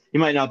okay. He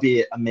might not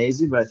be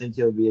amazing, but I think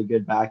he'll be a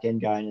good back end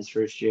guy in his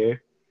first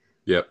year.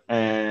 Yep.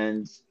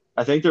 And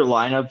I think their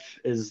lineup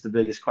is the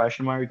biggest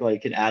question mark.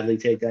 Like, can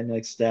Adley take that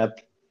next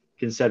step?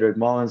 Can Cedric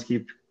Mullins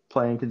keep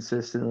playing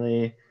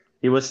consistently?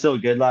 He was still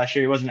good last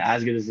year. He wasn't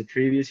as good as the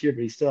previous year,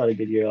 but he still had a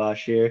good year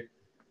last year.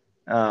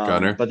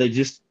 Gunnar. But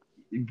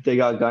they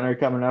got Gunnar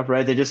coming up,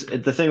 right?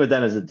 The thing with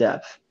them is the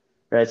depth,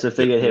 right? So if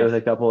they get hit with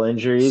a couple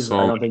injuries,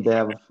 I don't think they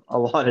have a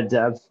lot of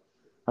depth,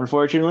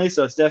 unfortunately.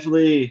 So it's going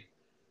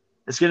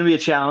to be a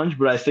challenge,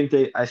 but I think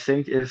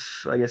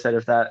if, like I said,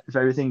 if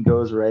everything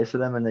goes right for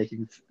them and they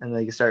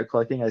can start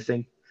clicking, I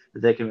think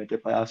that they can make the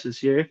playoffs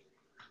this year.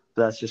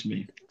 But that's just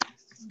me.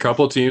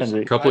 Couple teams,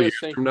 Henry. couple I years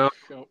just think- from now,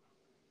 oh,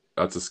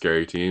 that's a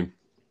scary team.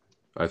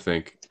 I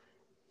think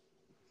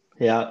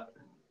Yeah.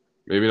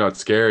 maybe not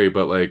scary,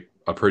 but like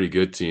a pretty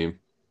good team.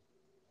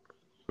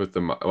 With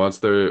the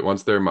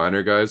once they're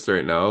minor guys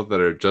right now that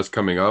are just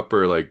coming up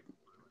or like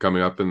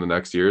coming up in the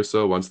next year or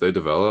so, once they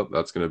develop,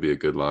 that's going to be a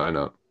good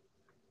lineup.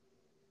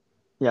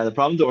 Yeah, the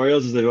problem with the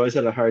Orioles is they've always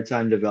had a hard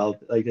time they've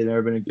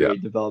never been a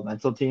great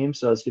developmental team.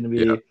 So it's going to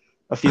be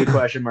a few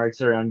question marks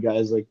around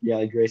guys like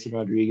Grayson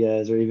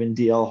Rodriguez or even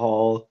DL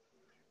Hall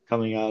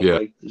coming up. Yeah.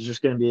 Like there's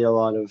just going to be a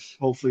lot of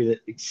hopefully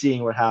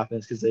seeing what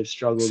happens because they've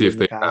struggled See if in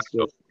the they past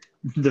with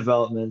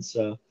development.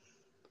 So,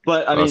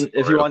 but I Us mean,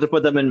 if you want to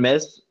put them in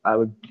miss,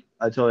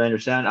 I totally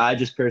understand. I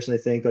just personally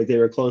think like they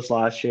were close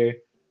last year,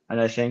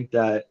 and I think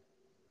that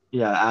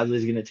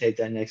Adley's going to take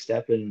that next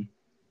step and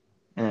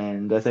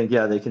I think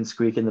they can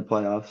squeak in the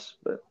playoffs.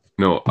 But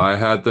No, I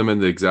had them in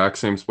the exact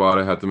same spot.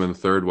 I had them in the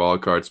third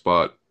wild card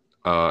spot,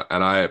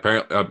 and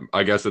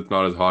I guess it's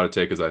not as hot a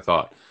take as I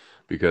thought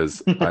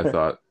because I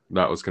thought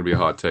that was going to be a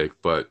hot take,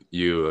 but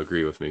you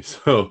agree with me,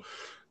 so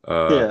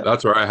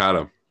that's where I had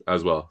them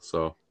as well.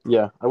 So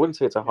Yeah, I wouldn't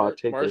say it's a hot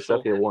take, but it's Marshall.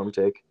 definitely a warm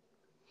take.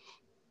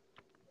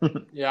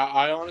 Yeah,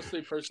 I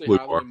honestly personally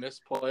have them miss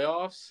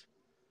playoffs.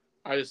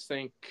 I just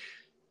think,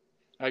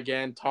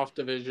 again, tough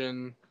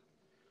division.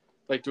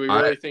 Like, do we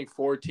really think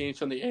 4 teams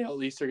from the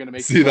AL East are going to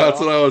make? See, that's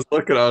what I was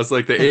looking at. I was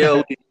like, the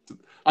AL East,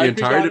 the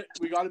entire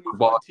we got to move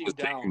one team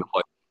down.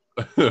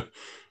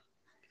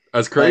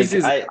 As crazy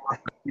as I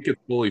think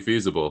it's fully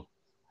feasible.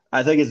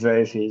 I think it's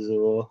very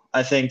feasible.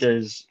 I think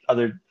there's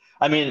other.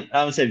 I mean,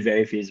 I would say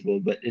very feasible,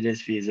 but it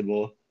is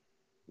feasible.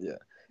 Yeah,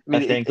 I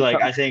think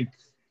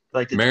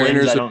the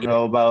Mariners Twins I don't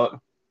know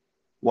about.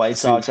 White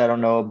Sox I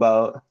don't know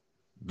about.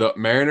 The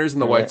Mariners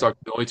and the White Sox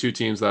are the only 2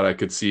 teams that I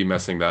could see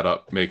messing that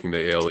up, making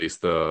the AL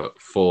East the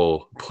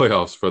full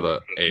playoffs for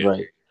the AL.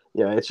 Right.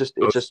 Yeah, it's just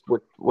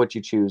what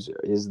you choose.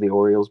 Is the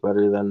Orioles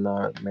better than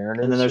the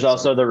Mariners? And then there's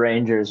also the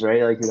Rangers,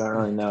 right? Like we don't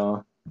really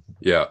know.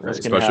 Yeah, What's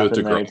going to especially with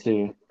happen there DeGrom.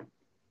 too.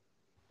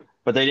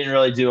 But they didn't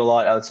really do a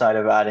lot outside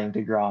of adding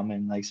DeGrom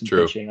and like some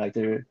pitching. Like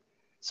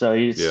so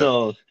he's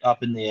still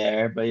up in the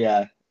air. But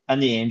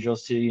and the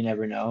Angels too. You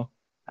never know.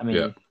 I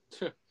mean,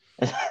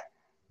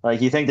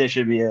 like you think they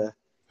should be a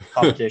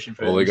competition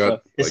for them.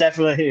 It's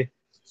definitely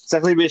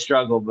be a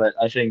struggle. But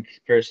I think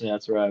personally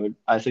that's where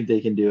I think they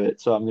can do it.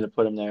 So I'm going to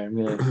put them there. I'm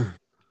going to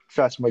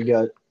trust my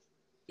gut.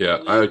 Yeah,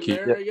 I would keep.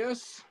 There, I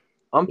guess.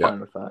 I'm fine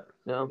with that.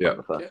 Yeah, I'm fine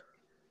with that. Okay.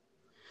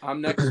 I'm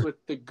next with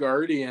the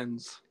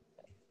Guardians.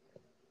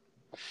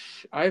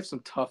 I have some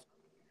tough.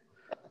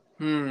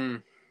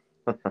 The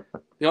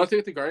only thing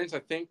with the Guardians, I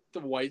think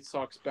the White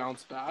Sox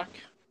bounce back.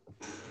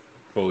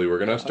 Holy, we're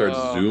gonna start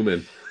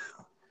zooming.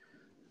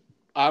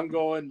 I'm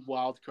going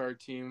wild card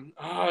team.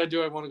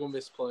 Do I want to go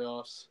miss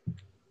playoffs?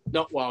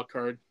 No, wild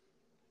card.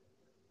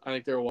 I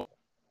think they're wild.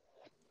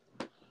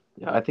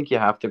 Yeah, I think you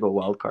have to go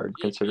wild card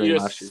considering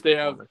last year. They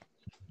have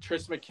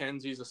Tris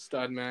McKenzie's a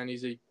stud, man.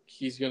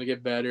 He's gonna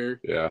get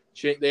better. Yeah.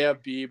 They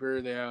have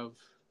Bieber. They have.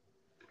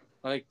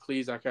 I think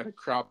Plesac had a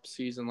crop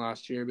season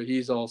last year, but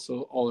he's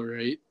also all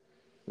right.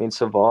 I mean,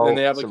 Savall. And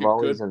they have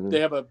Savall they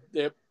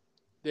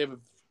have a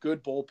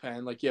good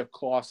bullpen. Like you have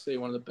Clase,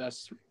 one of the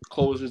best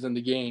closers in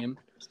the game,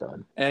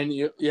 Stud. and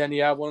you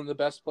have one of the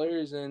best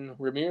players in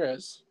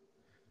Ramirez.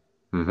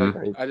 Mhm.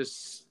 Right.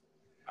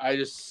 I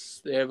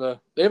just they have a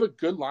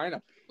good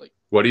lineup. Like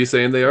What are you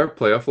saying they are?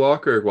 Playoff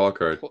lock or wild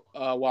card?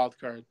 wild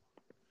card.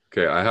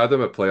 Okay, I had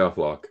them at playoff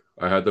lock.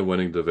 I had them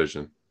winning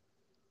division.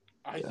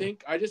 I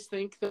just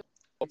think that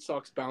White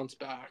Sox bounce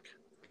back.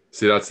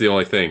 See, that's the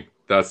only thing.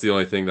 That's the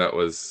only thing that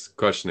was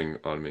questioning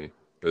on me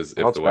is if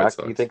Bounce the White back.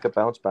 Sox. Do you think a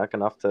bounce back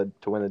enough to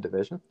win the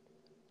division?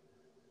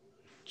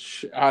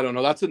 I don't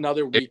know. That's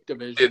another weak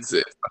division. It's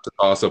a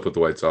toss up with the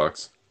White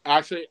Sox.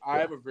 Actually, I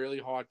have a really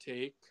hot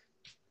take,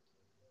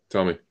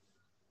 Tell me.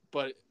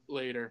 but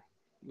later.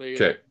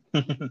 Okay,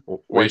 White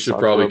we should Sox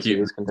probably World keep.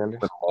 Series contenders.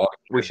 them locked.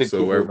 We should So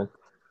keep where moving.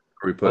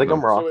 are we I putting think I'm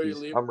them? Rockies.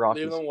 So I'm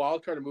Rockies. leave them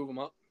wild card and move them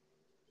up.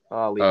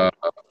 Leave them.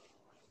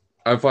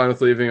 I'm fine with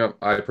leaving them.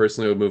 I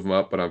personally would move them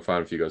up, but I'm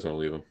fine if you guys want to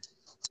leave them.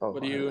 Oh,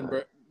 What do you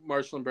and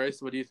Marshall and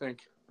Bryce? What do you think?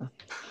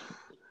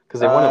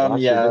 Because they won it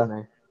last year, yeah.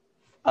 didn't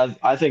they?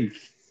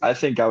 I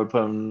think I would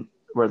put them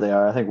where they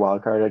are. I think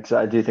wild card because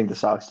I do think the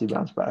Sox do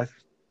bounce back.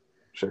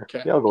 Sure.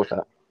 Okay. Yeah, I'll go with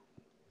that.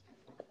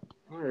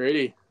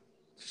 Alrighty.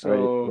 So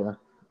Alright, yeah.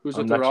 who's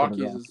I'm with the next with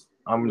the Rockies?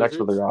 I'm next with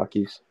the Wizards?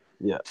 Rockies.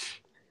 Yeah.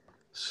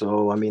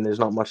 So, I mean, there's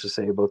not much to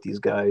say about these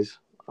guys.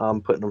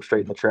 I'm putting them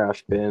straight in the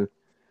trash bin.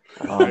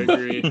 I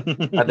agree.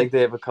 I think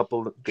they have a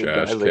couple of good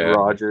Trash guys like can.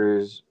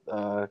 Rogers,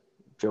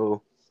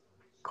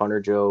 Connor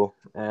Joe,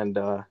 and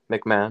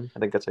McMahon. I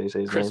think that's how you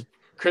say his name.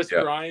 Chris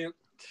Yeah. Bryant.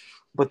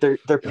 But their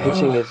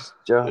pitching is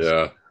just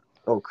Yeah.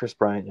 Chris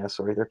Bryant. Yeah,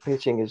 sorry. Their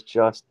pitching is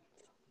just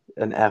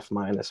an F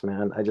minus,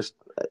 man.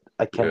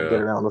 I can't Yeah. get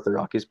around with the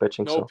Rockies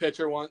pitching. No So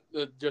pitcher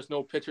just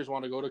no pitchers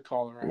want to go to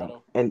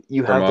Colorado. and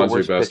you have the Vermont's your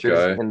worst best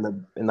pitchers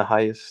guy. in the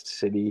highest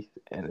city,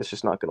 and it's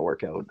just not going to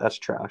work out. That's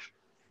trash.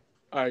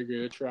 I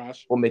agree with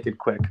trash. We'll make it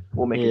quick.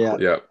 We'll make it Yeah.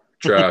 quick. Yeah.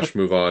 Trash.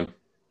 Move on.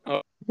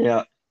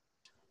 Yeah.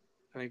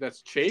 I think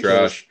that's Chase.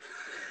 Trash.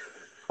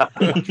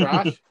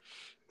 Trash.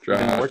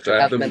 Trash.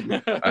 I have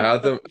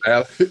them. I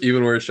have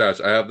even worse. Trash.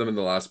 I have them in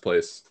the last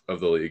place of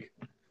the league.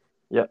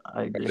 Yeah,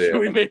 I agree. Yeah. Should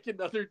we make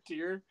another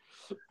tier?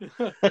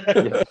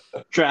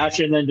 Trash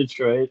and then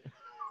Detroit.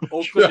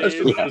 Oakland Trash.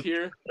 A's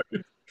tier.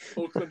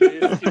 Oakland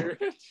A's tier.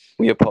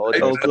 We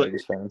apologize to Oakland-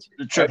 these fans.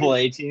 The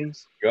AAA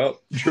teams. Go.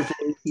 Triple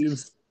A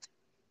teams.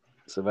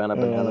 Savannah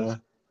Bananas.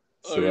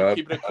 Oh, So, you're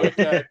keeping it quick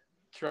at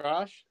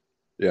trash?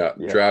 Yeah.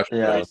 Yeah. Trash.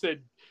 Yeah. I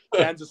said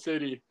Kansas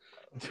City.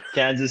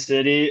 Kansas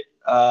City.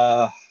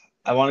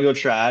 I want to go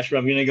trash, but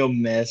I'm gonna go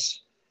miss.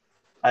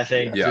 I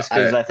think Yeah, just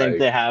because I I- think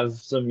they have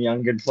some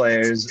young good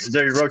players.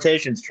 Their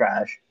rotation's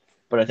trash,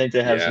 but I think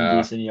they have some Yeah.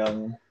 decent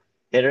young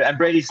hitter. And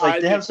Brady's like I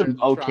they have think some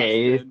they're the trash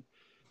okay. bin.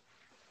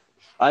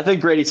 I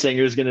think Brady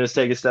Singer's gonna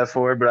take a step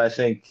forward, but I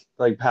think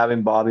like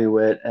having Bobby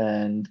Witt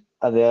and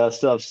they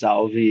still have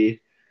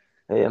Salvi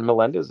Hey, and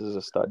Melendez is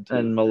a stud too.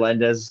 and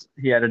Melendez.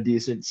 He had a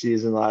decent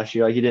season last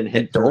year. Like he didn't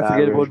hit. Don't for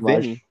forget about average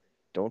much. Vinny.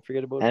 Don't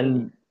forget about Vinny.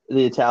 And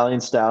the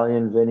Italian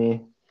stallion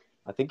Vinny.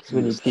 I think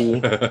Vinny he's,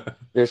 P.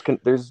 there's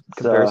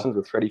comparisons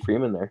with Freddie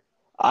Freeman there.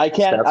 I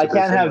can't Stats are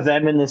have similar.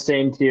 them in the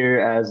same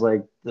tier as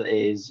like the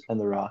A's and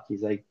the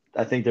Rockies. Like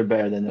I think they're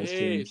better than those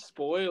Hey, teams.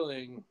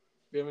 spoiling.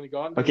 We haven't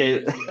gone to Okay.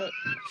 the A's yet.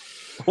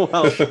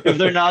 Well, if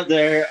they're not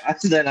there,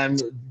 then I'm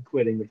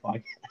quitting the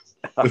podcast.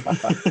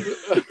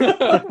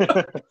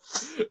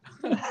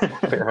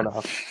 Fair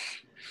enough.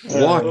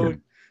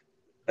 Walking.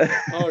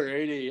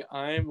 Alrighty,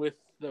 I'm with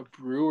the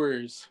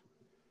Brewers.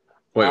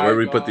 Wait, I where do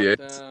we put the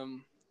got A's?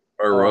 them-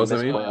 Or Royals, I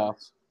missed mean?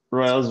 playoffs.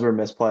 Royals were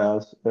missed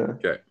playoffs.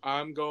 Yeah.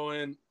 I'm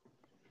going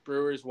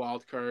Brewers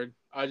wild card.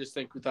 I just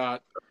think with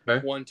that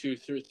Okay. 1, 2,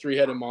 3,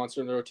 three-headed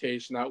monster in the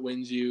rotation that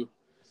wins you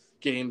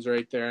games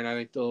right there, and I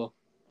think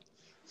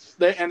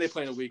they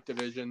play in a weak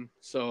division.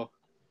 So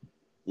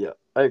Yeah,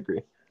 I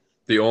agree.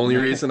 The only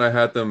reason I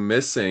had them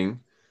missing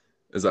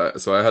is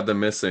I had them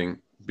missing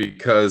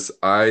because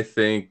I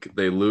think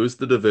they lose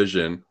the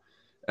division,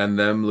 and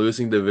them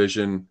losing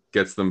division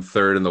gets them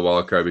third in the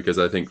wild card because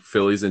I think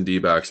Phillies and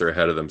D-backs are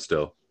ahead of them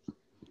still.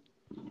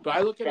 but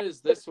I look at it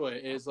as this way: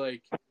 is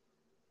like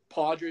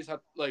Padres have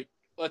like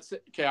let's say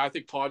okay, I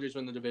think Padres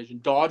win the division.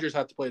 Dodgers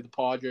have to play the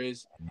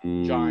Padres,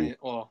 Ooh. Giant.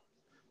 Well,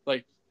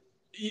 like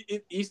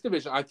East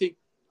Division,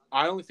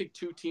 I only think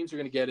two teams are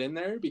going to get in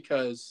there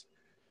because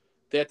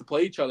they have to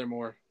play each other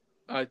more.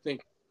 I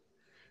think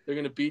they're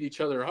going to beat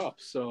each other up.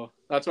 So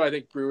that's why I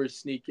think Brewers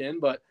sneak in,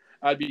 but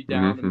I'd be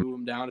down to Mhm. move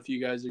them down if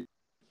you guys are.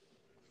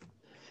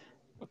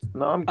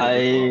 No, I'm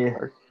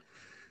good.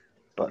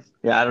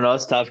 Yeah, I don't know.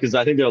 It's tough because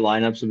I think their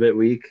lineup's a bit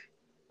weak.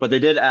 But they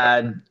did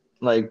add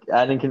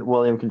adding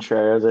William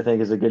Contreras. I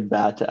think is a good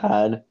bat to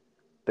add.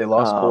 They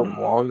lost Colton Um,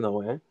 Wong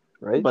though,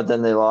 right? But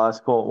then they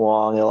lost Colt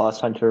Wong. They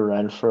lost Hunter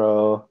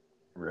Renfro.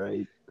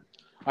 Right.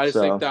 I just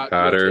So, think that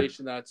Patter.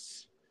 rotation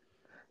that's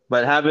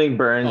But having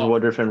Burns, Oh.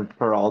 Woodruff, and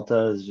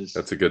Peralta is just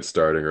That's a good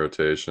starting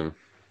rotation.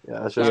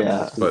 Yeah, it's just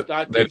Yeah. But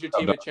that they gives your don't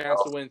team have a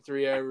chance to win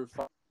 3 out of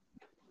 5,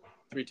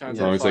 3 times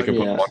As long out as of they 5 can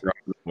put Yeah. one run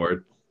on the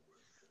board.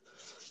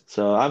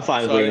 so I'm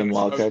fine with So I leaving think-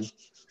 wild card.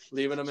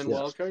 Leaving them in Yeah.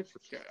 wild card?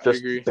 Okay, I Just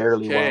agree.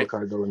 barely Okay. wild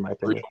card though, in my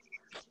opinion.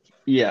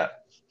 Yeah.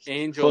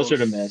 Angels. Closer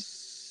to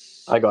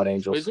miss. I got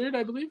Angels. Wizard,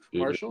 I believe. Yeah.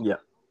 Marshall.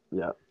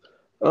 Yeah.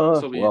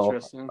 This will be Well,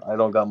 interesting. I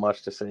don't got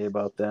much to say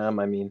about them.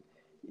 I mean,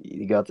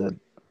 you got the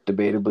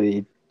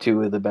debatably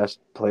two of the best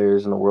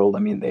players in the world. I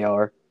mean, they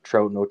are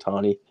Trout and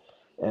Otani,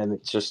 and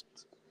it's just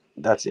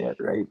that's it,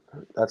 right?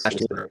 That's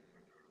just it.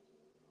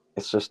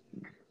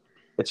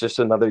 It's just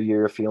another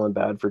year of feeling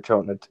bad for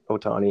Trout and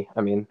Otani.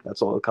 I mean,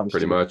 that's all it comes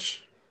Pretty to.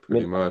 much.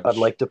 Pretty I mean, much. I'd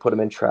like to put him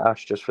in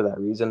trash just for that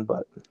reason,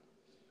 but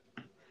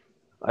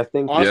I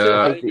think Honestly,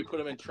 Yeah. I think we put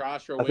them in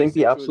trash or I think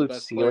the wasting two of absolute the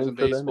best players in ceiling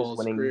for them is baseball's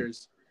winning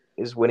careers.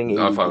 is winning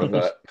I'm 80 fine with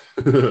games,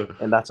 that.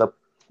 and that's up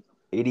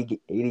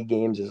 80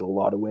 games is a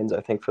lot of wins,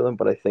 I think, for them.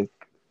 But I think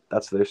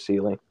that's their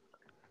ceiling.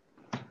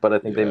 But I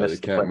think they Yeah,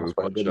 missed they the can't playoffs move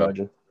by a much good up.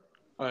 margin.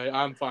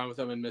 I'm fine with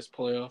them in missed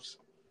playoffs.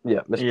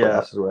 Yeah, missed Yeah.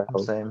 playoffs is where I have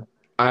them. Same.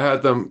 I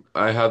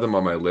had them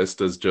on my list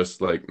as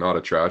just like not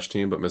a trash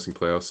team, but missing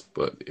playoffs.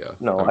 But yeah.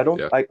 No, I don't.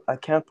 Yeah. I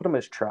can't put them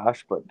as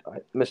trash, but I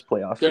missed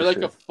playoffs. They're for like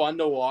sure. a fun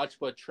to watch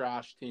but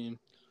trash team.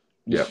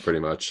 Yeah, pretty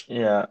much.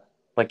 Yeah.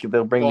 Like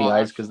they'll bring Well, the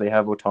eyes because they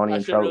have Otani I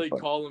and should Trout. really but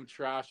call them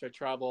trash. I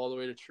travel all the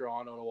way to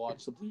Toronto to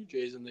watch the Blue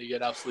Jays, and they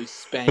get absolutely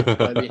spanked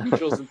by the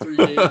Angels in 3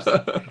 games. fair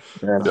enough.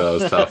 Yeah, that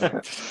was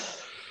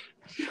tough.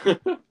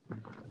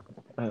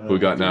 Who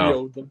got now?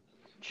 3-0'd them.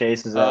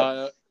 Chase is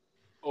up.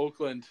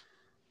 Oakland.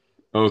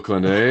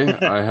 Oakland, eh?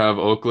 I have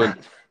Oakland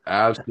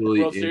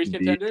absolutely World Series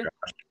indeed. contender?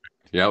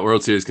 Yeah,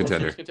 World Series World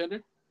contender. Series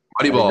contender?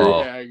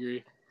 Moneyball. Yeah, I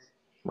agree.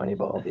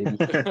 Moneyball,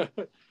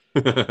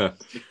 baby.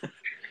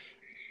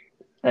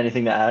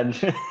 Anything to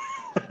add?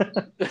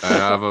 I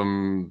have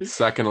them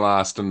second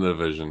last in the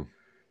division.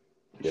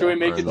 Should we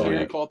make or a in the tier and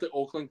league. call it the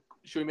Oakland?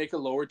 Should we make a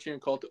lower tier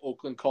and call it the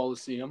Oakland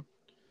Coliseum?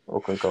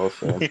 Oakland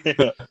Coliseum.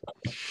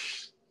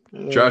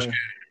 Trash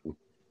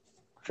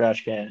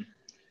Trash can.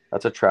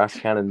 That's a trash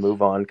can and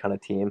move on kind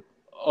of team.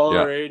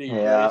 Alrighty,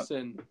 Yeah.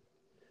 Grayson.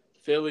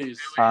 Phillies.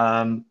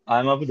 I'm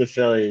up with the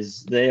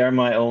Phillies. They are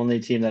my only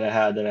team that I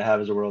have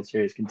as a World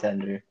Series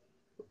contender.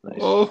 Nice.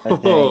 Oh,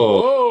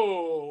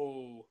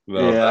 Whoa.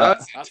 well, Yeah.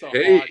 That's a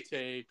take. hot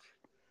take.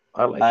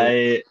 I like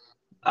it.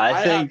 I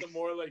had think them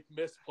more like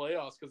missed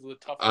playoffs because of the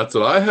tough. That's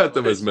what I had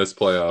them as missed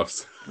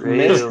playoffs.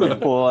 missed the Really?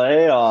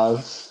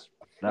 playoffs.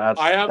 That's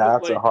I have,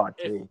 that's a like, hot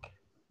if- take.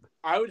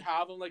 I would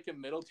have them like a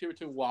middle tier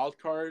between wild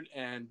card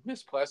and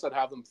missed playoffs. I'd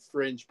have them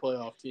fringe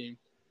playoff team.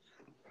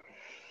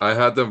 I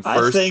had them I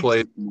first think-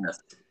 place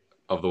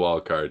of the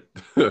wild card.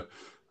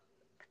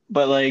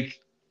 But like,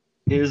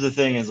 here's the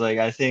thing: is like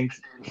I think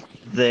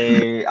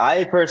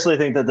I personally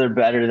think that they're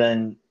better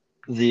than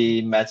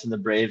the Mets and the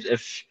Braves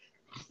if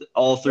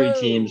all three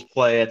Whoa. teams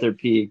play at their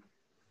peak.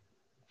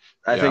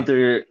 I Yeah. think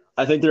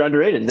they're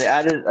underrated. They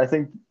added. I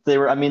think they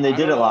were. I mean, they I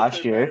did don't it know if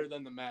last they're year. Better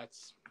than the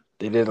Mets.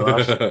 They did it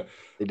last year. I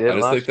They did it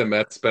just last think the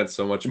Mets spent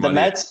so much The money.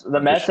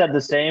 Mets had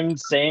the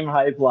same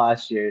hype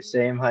last year.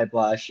 Same hype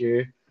last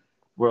year.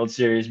 World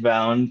Series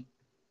bound,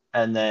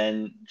 and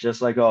then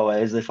just like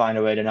always, they find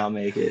a way to not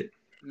make it.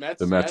 Mets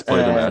The Mets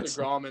play the lost Mets.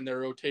 DeGrom and their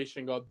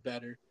rotation got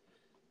better.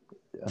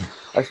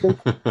 I think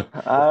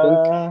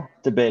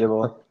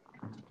Debatable.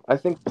 I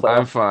think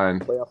I'm fine.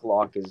 playoff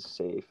lock is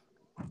safe.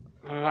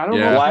 I don't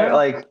Yeah. know. Why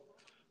like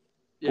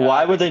Yeah.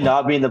 why would they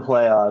not be in the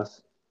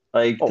playoffs?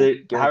 Like Oh, how are they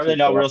guaranteed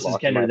not playoff World Series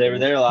lock, in my contender? They were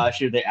opinion. there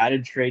last year. They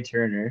added Trey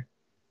Turner,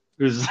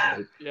 who's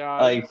Yeah,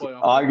 like,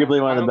 playoff arguably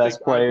lock. one of the I don't best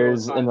think I'd go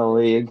players with in the World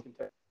league. Series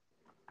contender.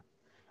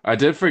 I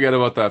did forget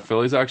about that.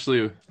 Phillies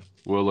actually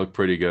will look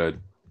pretty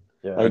good.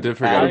 Yeah. I did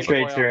forget added about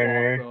Trey Playoff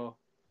Turner. lock, though.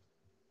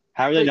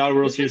 How are they Wait, not a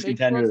World did they Series make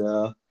contender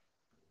World-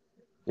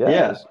 though? Yeah,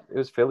 Yeah. It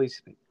was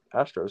Phillies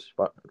Astros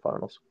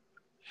finals.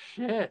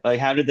 Shit. Like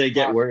how did they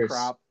get Ah, worse?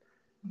 Crap.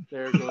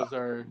 There goes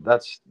our.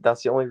 That's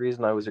the only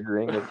reason I was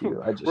agreeing with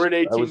you. We're an I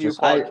 18 was new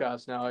just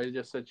podcast now. I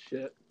just said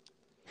shit.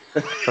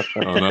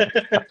 Oh, no,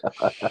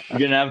 You're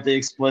gonna have the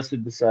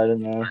explicit beside it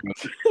now.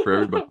 for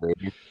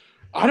everybody.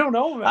 I don't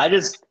know, man. I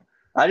just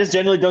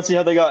generally don't see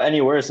how they got any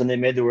worse, and they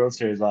made the World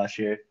Series last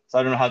year. So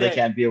I don't know how they Okay.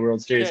 can't be a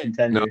World Series Okay.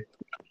 contender.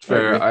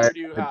 Fair. Where I do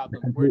you have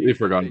them? Where do completely you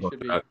forgot think they about should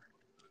be? that.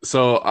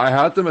 So I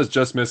had them as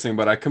just missing,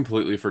 but I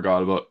completely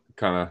forgot about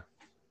kind of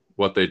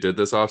what they did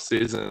this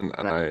offseason.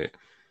 And I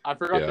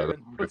forgot Yeah, they were in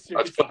the World let's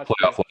Series put last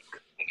playoff year. lock.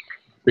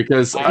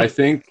 Because I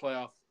think,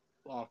 playoff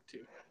lock too.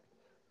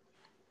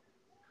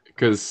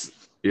 because,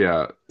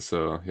 yeah,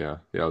 so yeah,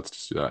 let's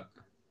just do that.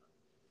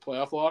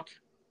 Playoff lock.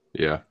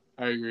 Yeah.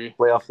 I agree.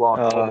 playoff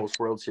lock, almost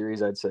World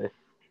Series, I'd say.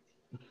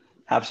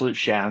 Absolute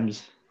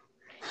shams.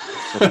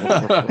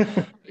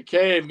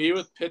 Okay, me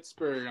with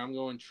Pittsburgh. I'm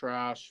going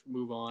trash.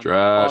 Move on.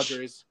 Trash.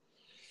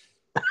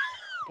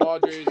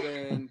 Padres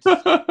and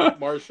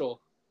Marshall.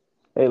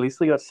 Hey, at least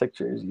they got sick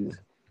jerseys,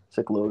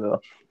 sick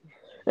logo.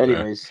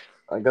 Anyways,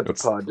 I got the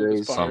That's-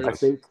 Padres.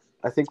 Pirates.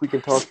 I think we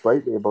can talk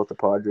brightly about the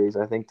Padres.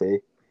 I think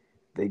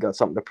they got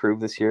something to prove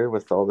this year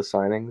with all the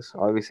signings.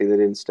 Obviously, they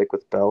didn't stick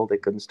with Bell. They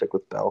couldn't stick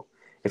with Bell.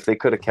 If they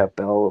could have kept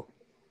Bell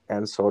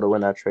and Soto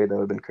in that trade, that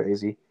would have been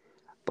crazy.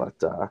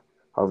 But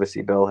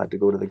obviously, Bell had to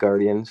go to the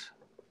Guardians.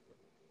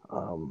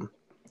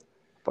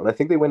 But I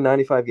think they win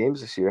 95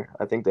 games this year.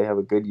 I think they have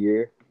a good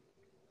year.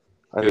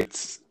 I think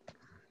It's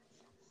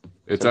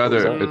Simple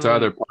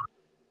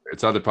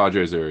as either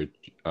Padres or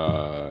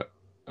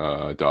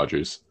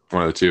Dodgers.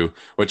 One of the two.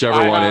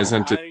 Whichever one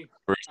isn't in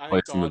first I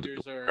place think in the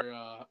Dodgers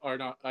are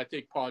not. I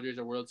think Padres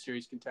are World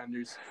Series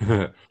contenders.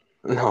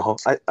 no.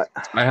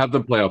 I have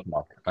them playoff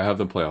lock. I have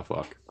I I have have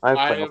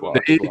playoff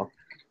lock as well.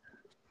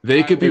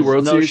 They could be There's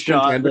World no Series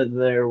shot contenders. that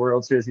they're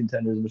World Series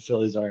contenders and the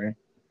Phillies are.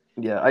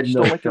 Yeah, I just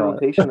No don't like the shot.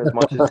 rotation as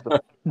much as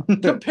the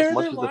Compare as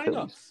much their as the Phillies.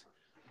 lineups.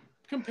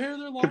 Compare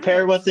their lineups.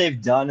 Compare what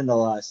they've done in the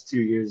last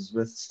 2 years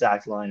with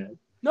stacked lineup.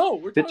 No,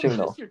 we're talking Pitching, about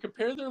though. this year.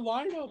 Compare their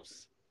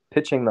lineups.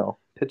 Pitching though.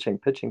 Pitching.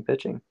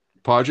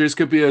 Padres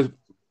could be a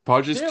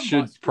Padres They have should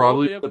Musgrove,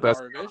 probably they be have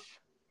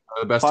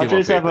the best team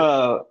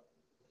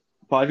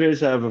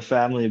Padres on have a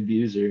family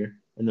abuser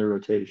in their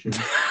rotation.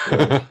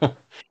 paper.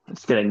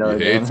 Just kidding. No, He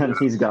they hates don't.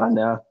 He's gone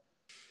now.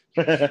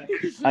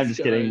 Jesus I'm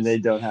just kidding. Christ. They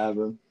don't have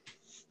him.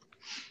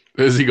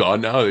 Is he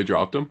gone now? They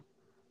dropped him.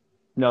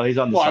 No, he's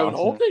on the Well, I Sox. would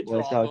hope now. they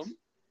White drop Sox. him.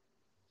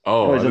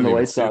 Oh, Oh, he's I on the didn't White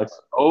even see Sox.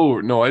 that. Oh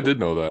no, I did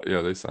know that.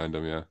 Yeah, they signed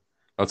him. Yeah,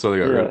 that's why they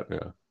got rid of. Yeah,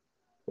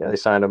 Yeah, they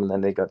signed him and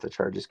then they got the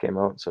charges came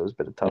out, so it was a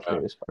bit of tough Yeah.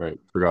 news. right.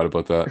 Forgot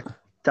about that.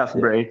 Tough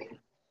break.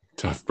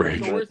 Tough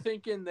break. So we're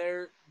thinking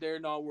they're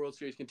not World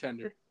Series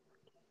contender.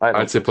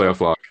 I'd say playoff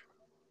lock.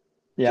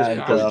 Yeah, Just I'd I'm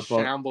in playoff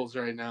lock. shambles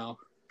right now.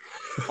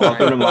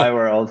 Welcome to my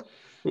world.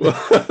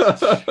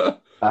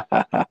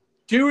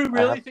 Do we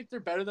really think they're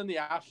better than the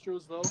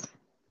Astros, though?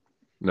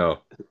 No,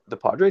 The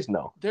Padres,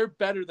 no. They're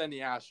better than the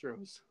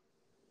Astros.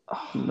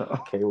 No.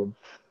 Caleb.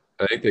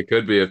 I think they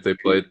could be if they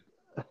played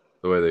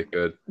the way they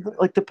could.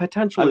 Like the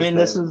potential. I mean,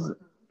 is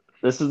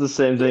this is the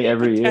same thing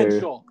every year.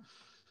 Potential.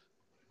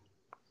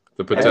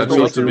 The I just potential don't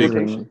like to the be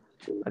rotation.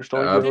 I just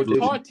don't Yeah, like the They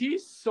have rotation. Tatis,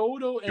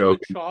 Soto, and Joke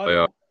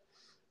Machado.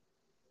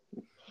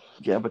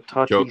 Yeah, but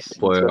Joke Tatis,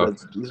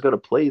 playoff. he's got to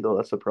play though.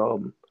 That's the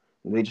problem.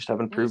 They just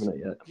haven't proven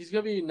it yet. He's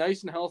gonna be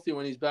nice and healthy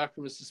when he's back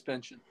from his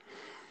suspension.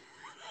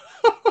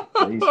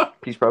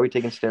 He's probably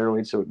taking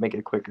steroids so it make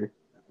it quicker.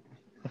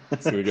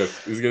 He's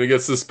gonna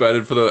get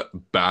suspended for the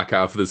back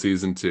half of the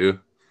season too.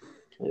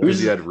 Because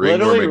he had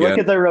Literally, ringworm look again.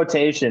 at their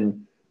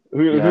rotation. Yeah,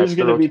 Who's it's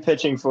going to the be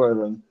pitching for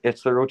them?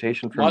 It's the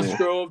rotation for me.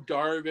 Musgrove,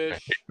 Darvish,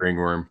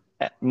 Ringworm.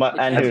 And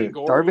Mackenzie who?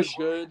 Gore was Darvish-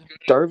 good.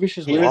 Darvish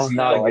is He was lost,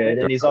 not though. good,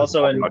 and he's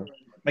also in.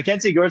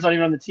 Mackenzie Gore's not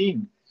even on the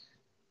team.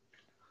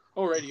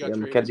 Oh, right, he got Yeah,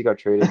 traded. Mackenzie got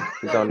traded.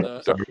 He's on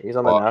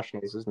the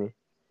Nationals, isn't he?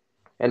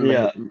 And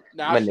Yeah.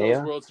 Nationals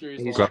Manea? World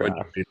Series. He's long. trash.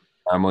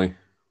 Family.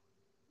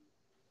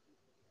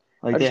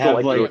 Like I they just don't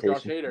have like like the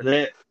Josh rotation.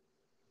 Hader.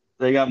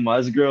 they got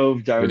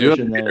Musgrove, do Darvish, have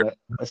and then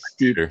a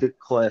steep Hader.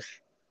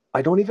 cliff.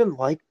 I don't even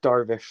like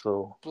Darvish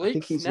though. I Blake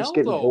think he's Snell, just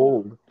getting though.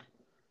 old.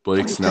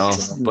 Blake Snell.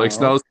 Snell. Blake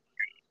Snell's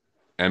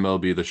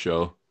MLB the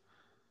show.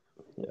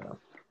 Yeah.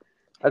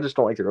 I just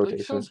don't like the Blake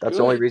rotation. Snell's That's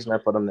the only good. reason I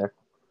put him there.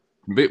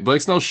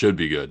 Blake Snell should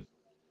be good.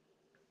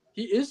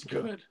 He is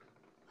good.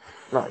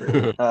 Not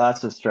really.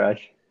 That's a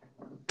stretch.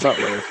 Not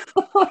really.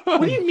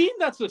 What do you mean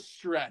that's a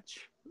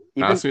stretch?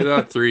 Asked me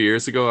that 3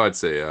 years ago, I'd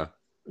say yeah.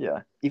 Yeah.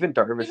 Even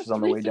Darvish is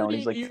on the way down.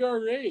 He's like 3.38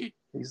 ERA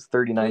he's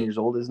 39 years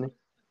old, isn't he?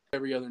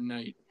 every other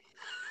night.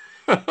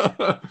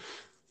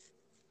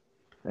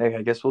 Hey,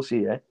 I guess we'll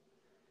see, eh?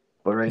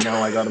 But right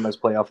now I got him as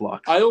playoff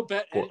locks. I'll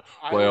bet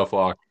Playoff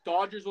lock.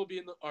 Dodgers will be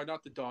in the or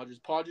not the Dodgers.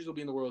 Padres will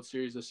be in the World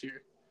Series this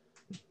year.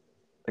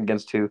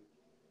 Against two.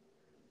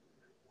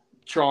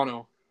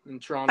 Toronto. And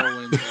Toronto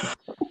wins.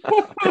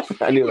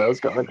 I knew that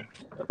was coming.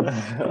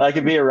 That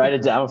could be a write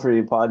it down for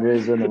you,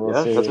 Padres in the World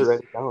Yeah, that's Series. a write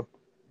it down.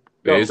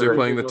 A's No, are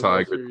playing the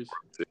Padres will go to Tigers. World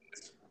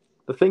Series.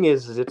 The thing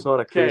is it's not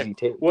a crazy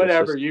take. It's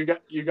Whatever. just-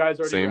 You guys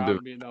already Same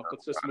grabbed me enough.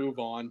 Let's just move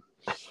on.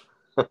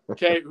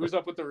 Okay, who's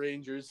up with the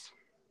Rangers?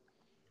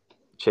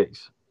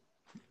 Chase.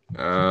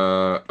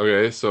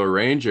 Okay, so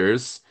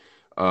Rangers,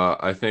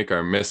 I think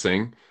are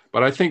missing,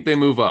 but I think they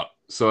move up.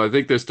 So I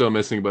think they're still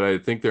missing, but I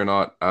think they're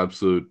not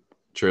absolute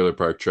trailer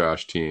park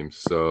trash teams.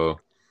 So,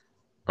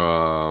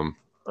 I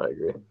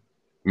agree.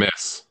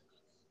 miss.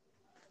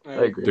 I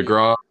agree.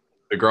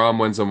 DeGrom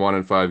wins them 1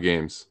 in 5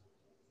 games.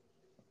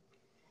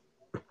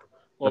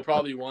 Well,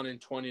 probably 1 in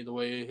 20 the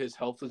way his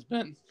health has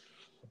been.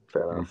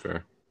 Fair enough.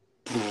 Fair.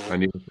 I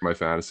need it for my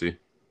fantasy.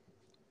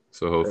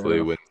 So hopefully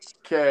enough. wins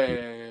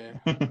Okay.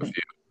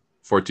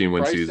 14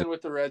 win Bryson season.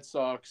 with the Red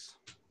Sox.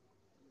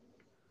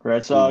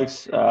 Red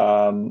Sox,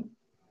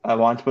 I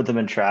want to put them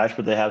in trash,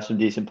 but they have some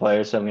decent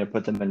players, so I'm going to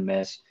put them in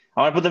miss.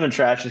 I want to put them in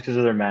trash just because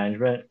of their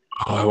management.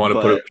 Oh, I want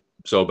to put it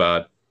so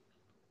bad.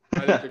 I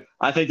think they're,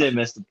 I think they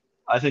missed.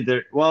 I think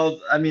they're well.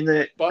 I mean,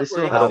 they but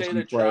still we're have gonna say some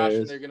they're trash and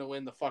players. they're gonna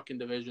win the fucking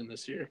division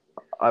this year.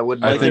 I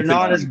would I Like think they're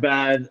not they- as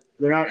bad.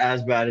 They're not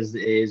as bad as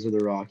the A's or the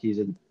Rockies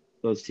and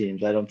those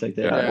teams. I don't think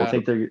they are. Yeah. I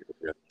think they're,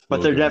 Yeah.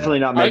 but they're definitely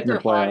not I think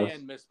making the they're high playoffs.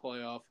 end missed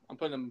playoff. I'm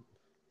putting them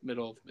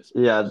middle of missed.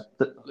 Yeah,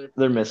 playoffs.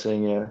 they're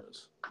missing. Yeah.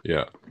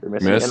 Yeah. They're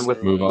missing. Miss, And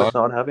with move on.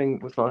 not having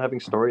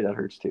Story, that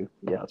hurts too.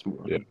 Yeah, let's move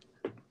on. Yeah.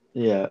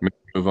 Yeah.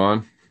 Move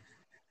on.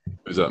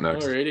 Who's up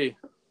next? Alrighty.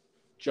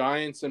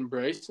 Giants and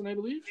Bryson, I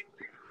believe.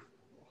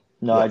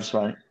 No, I just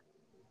want.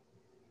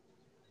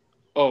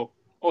 Oh,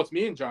 it's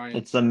me and Giants.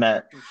 It's the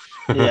Met.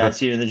 Yeah,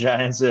 it's you and the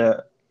Giants.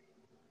 Yeah.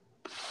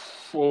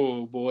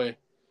 Oh boy.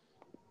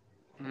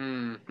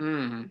 Hmm.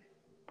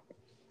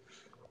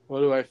 What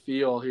do I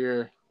feel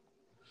here?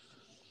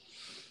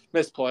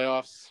 Missed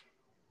playoffs.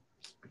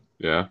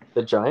 Yeah.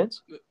 The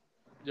Giants?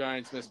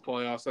 Giants missed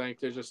playoffs. I think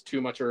there's just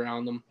too much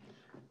around them.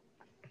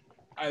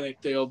 I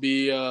think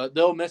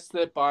they'll miss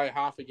it by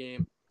half a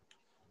game.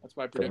 That's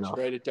my prediction. enough.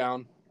 Write it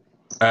down.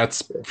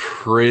 That's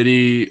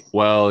pretty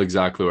well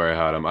exactly where I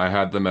had them. I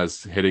had them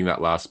as hitting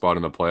that last spot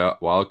in the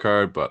playoff wild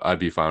card, but I'd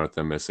be fine with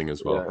them missing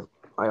as well. Yeah.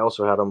 I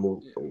also had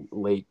them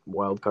late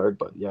wild card,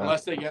 but yeah.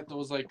 Unless they get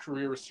those like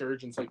career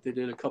resurgence like they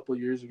did a couple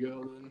years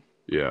ago, then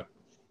Yeah.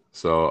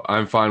 So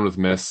I'm fine with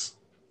miss.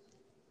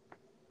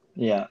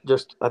 Yeah.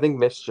 I think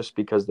miss just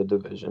because the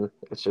division.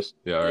 It's just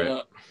Yeah, all right.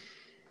 yeah.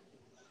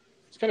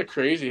 It's kind of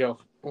crazy how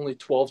only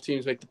 12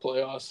 teams make the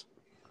playoffs.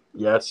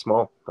 yeah, it's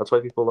small. That's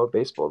why people love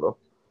baseball though.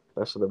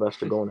 Best of the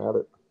best are going at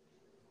it.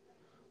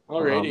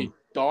 Alrighty,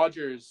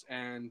 Dodgers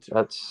and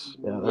That's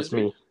Wizards.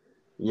 me.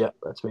 Yeah,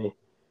 that's me.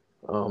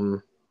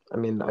 I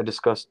mean, I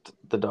discussed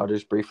the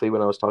Dodgers briefly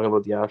when I was talking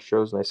about the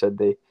Astros, and I said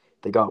they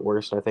got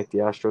worse, and I think the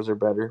Astros are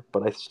better,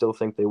 but I still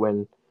think they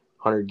win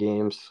 100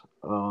 games,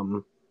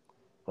 and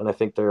I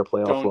think they're a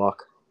playoff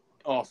lock.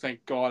 Oh,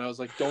 thank God! I was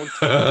like, don't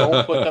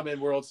put them in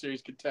World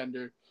Series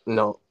contender.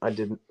 No, I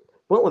didn't.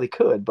 Well, they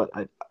could, but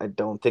I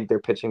don't think their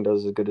pitching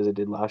does as good as it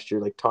did last year.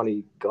 Like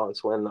Tony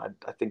Gonsolin,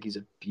 I think he's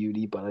a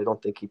beauty, but I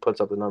don't think he puts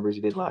up the numbers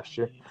he did last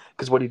year.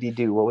 Because what did he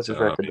do? What was his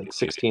record? Like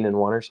 16-1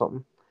 or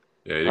something?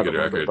 Yeah, he had a good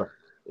record. But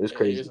it was Yeah,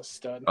 crazy. he's a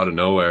stud. Out of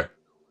nowhere.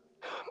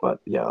 But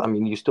yeah, I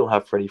mean, you still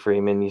have Freddie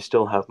Freeman, you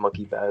still have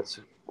Mookie Betts,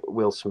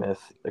 Will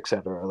Smith,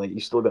 etc. Like you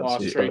still got some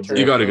Trey studs Turner.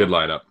 You there. got a good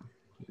lineup.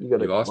 You got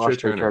You to lost lost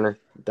Trey Trey Turner.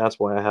 That's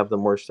why I have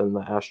them worse than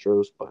the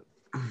Astros, but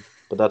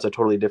that's a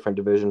totally different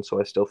division, so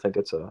I still think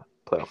it's a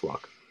playoff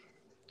lock.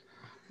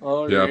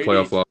 Alrighty. Yeah,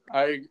 playoff lock.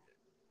 I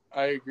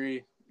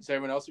agree. Does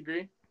everyone else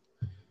agree?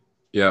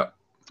 Yeah.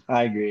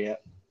 I agree. Yeah.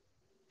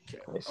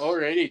 Nice.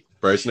 Alrighty.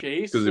 Bryson,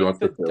 Chase 'cause he with wants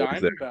the the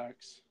Phillies there.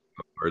 Diamondbacks.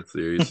 World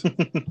Series.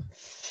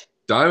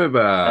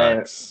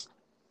 Diamondbacks.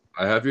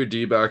 I have your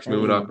D-backs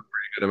moving up a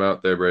pretty good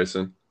amount there,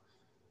 Bryson.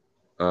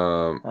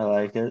 I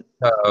like it.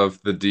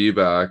 Of the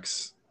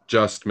D-backs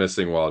just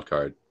missing wild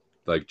card.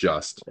 Like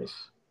just. Nice.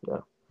 Yeah.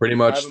 Pretty I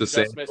much have the them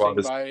same just missing squad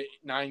as by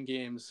 9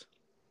 games.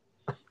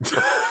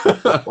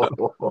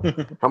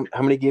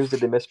 How many games did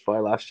they miss by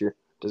last year?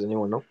 Does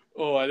anyone know?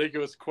 Oh, I think it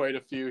was quite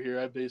a few here.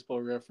 I have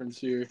Baseball Reference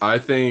here. I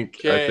think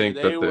Okay,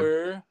 they that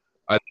were.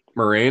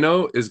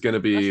 Moreno is going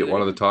to be Actually,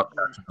 one of the top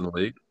catchers in the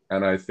league,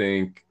 and I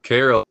think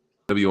Carroll is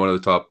going to be one of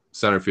the top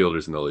center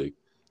fielders in the league.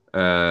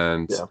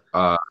 And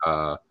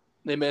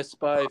They missed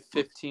by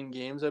 15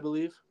 games, I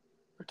believe,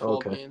 or 12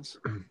 Okay. games.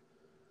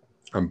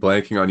 I'm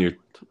blanking on your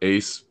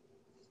ace.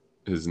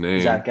 His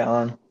name Zach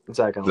Gallen.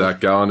 Zach Allen. Zach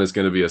Gallen is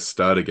going to be a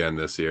stud again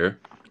this year.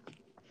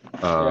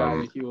 Yeah, I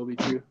think he will be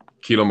too.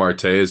 Keto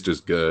Marte is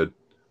just good.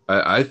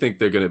 I think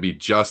they're going to be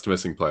just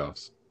missing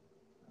playoffs.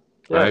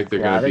 I think they're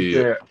going to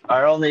be.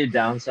 Our only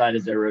downside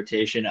is their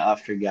rotation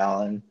after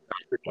Gallen.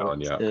 Gallen,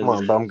 yeah. Is Come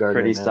on, Bumgarner.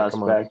 pretty man. Come on.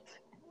 suspect.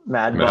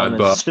 Mad Mad Bum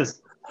Bum. is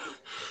just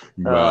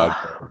Mad.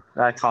 that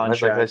That's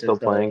contract. like still is,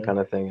 playing kind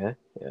of thing, eh?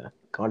 Yeah.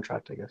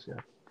 Contract, I guess,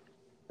 yeah.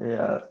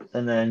 Yeah,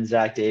 and then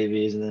Zach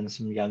Davies, and then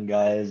some young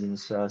guys, and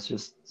so it's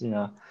just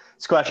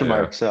it's question Yeah.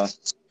 mark. So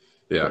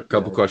Yeah, a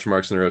couple question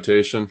marks in the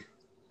rotation.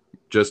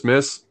 Just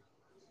miss.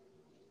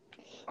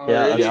 Yeah,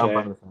 Alrighty. Yeah, I'm Okay.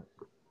 fine with that.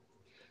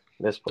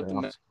 Miss With the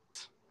playoffs.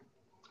 Mets.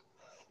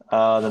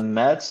 the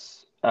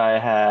Mets, I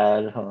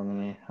had. Hold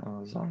on, I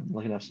was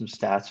looking up some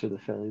stats for the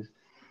Phillies.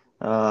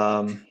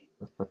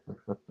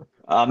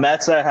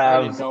 Mets, I I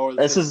already have. know where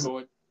This is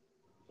going.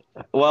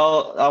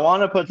 well. I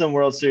want to put them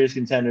World Series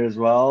contender as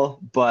well,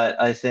 but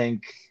I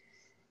think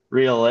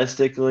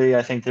realistically,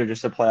 I think they're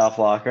just a playoff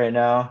lock right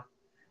now.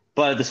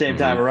 But at the same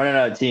time, we're running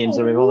out of teams,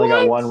 and we've only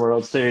got one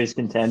World Series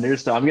contender,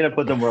 so I'm gonna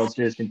put them World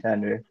Series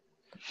contender.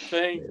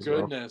 Thank as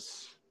well.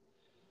 goodness.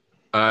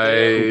 I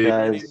They're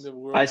Because winning the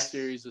World I-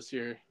 Series this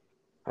year.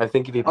 I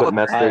think if you put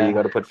Mets there, you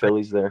got to put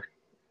Phillies there.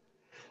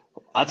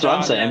 That's what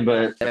I'm saying.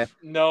 But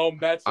No,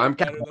 Mets are I'm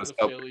better counting than the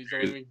myself Phillies.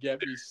 Don't even get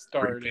me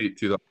started. repeat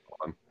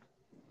 2001.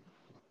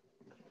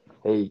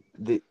 Hey,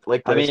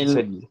 like I Bryson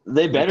mean, said,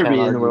 they better can't be in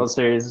the argue. World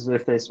Series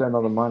if they spend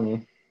all the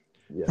money.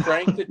 yeah.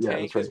 Frank the Yeah,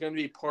 Tank that's right. is going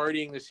to be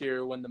partying this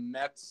year when the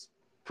Mets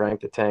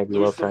Frank the Tank. We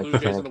lose love the Frank Blue the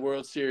Jays in the Tank.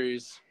 World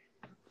Series.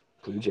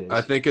 Blue Jays.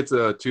 I think it's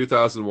a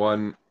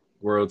 2001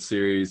 World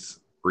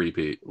Series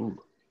repeat.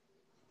 Ooh.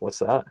 What's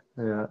that?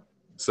 Yeah.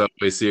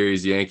 Subway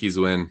Series, Yankees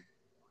win.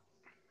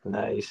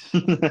 Nice.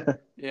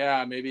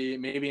 Yeah, maybe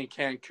in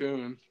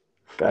Cancun.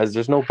 Guys,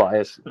 there's no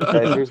bias.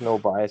 Guys, there's no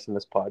bias in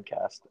this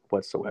podcast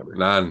whatsoever.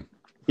 None.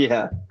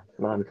 Yeah.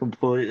 None.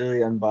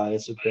 Completely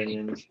unbiased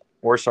opinions.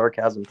 Or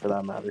sarcasm for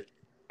that matter.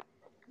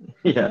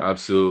 Yeah.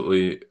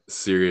 Absolutely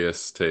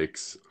serious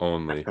takes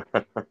only.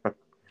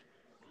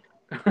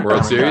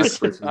 World Series?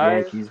 Versus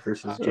Yankees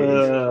versus Jays.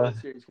 World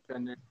Series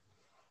contender.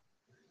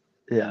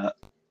 Yeah.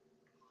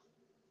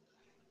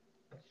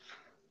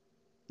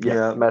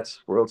 Yeah.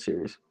 Mets World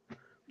Series.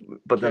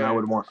 But then I Okay,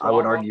 would so I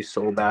would I'm argue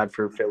so bad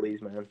for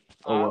Phillies, man.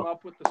 Oh I'm well.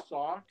 up with the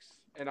Sox,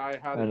 and I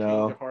had I a know.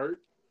 change of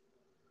heart.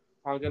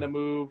 I'm gonna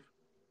move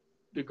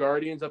the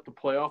Guardians up to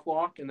playoff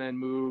lock, and then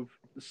move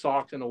the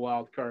Sox in a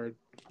wild card.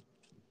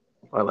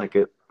 I like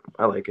it.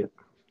 I like it.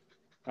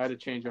 I had a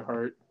change of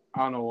heart. I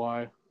don't know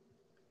why.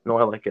 No,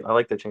 I like it. I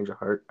like the change of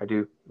heart. I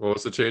do. What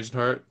was the change in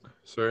heart?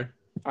 Sorry.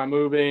 I'm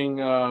moving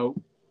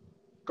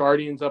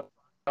Guardians up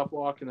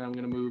lock, and then I'm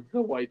gonna move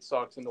the White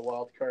Sox in the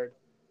wild card.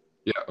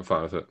 Yeah, I'm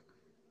fine with it.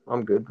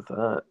 I'm good with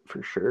that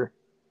for sure.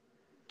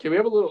 Okay, we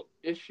have a little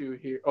issue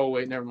here. Oh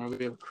wait, never mind.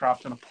 We have a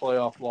crap ton of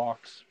playoff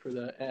locks for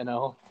the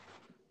NL.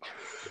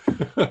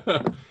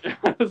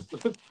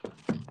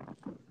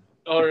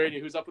 Alrighty,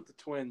 who's up with the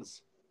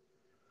Twins?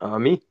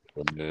 Me.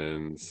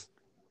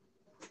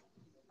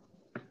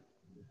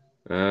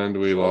 And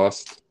we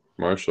lost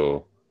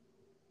Marshall.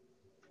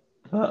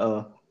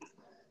 Uh-oh.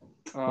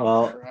 Oh,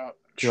 Well, crap.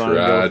 Do you want to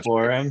go Tragic.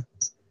 for him?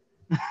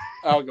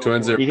 I'll go.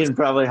 Twins for are- it. You can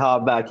probably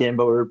hop back in,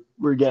 but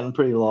we're getting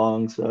pretty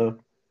long, so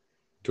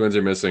Twins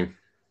are missing.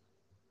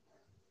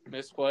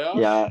 Miss playoffs.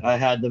 yeah, I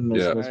had them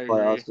miss Yeah. this I agree.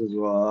 playoffs as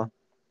well.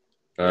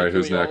 All right, Can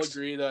who's we all next?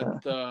 agree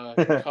that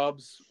the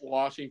Cubs,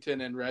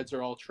 Washington, and Reds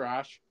are all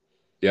trash?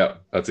 Yeah,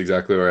 that's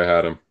exactly where I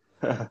had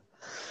him.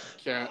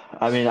 Okay.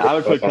 I mean, I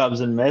would put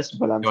Cubs and miss,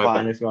 but I'm No, I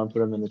fine bet. if you want to put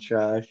them in the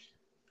trash.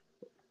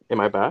 Am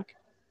I back?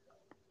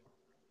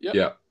 Yep.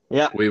 Yeah,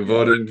 Yeah, we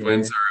voted yeah,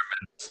 Twins are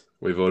a miss.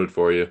 We voted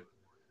for you.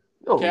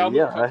 Oh Okay, I'll move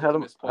yeah, Cubs I had to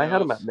them. miss I had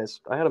them at playoffs. miss.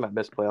 I had them at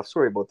miss playoffs.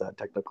 Sorry about that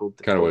technical.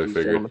 Kinda what I difficulties,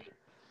 figured. gentlemen.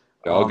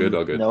 Yeah, all good,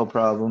 all good. No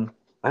problem.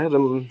 I had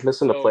them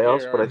missing the So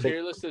playoffs, here, but our I think.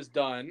 tier list is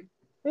done.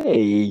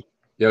 Hey,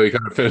 Yeah, we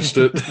kind of finished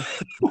it.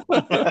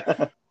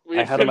 We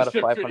I had them at a finished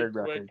it pretty 500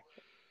 quick. record.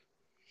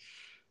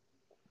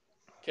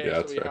 Okay, Yeah,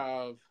 so that's we fair.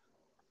 have.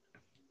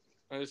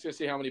 I'm just gonna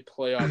see how many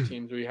playoff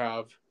teams we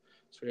have.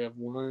 So we have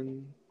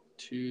 1,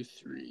 2,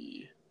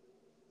 3,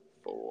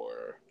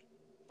 4,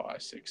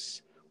 5,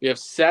 6. We have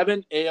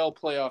 7 AL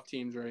playoff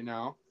teams right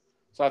now.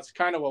 So that's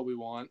kind of what we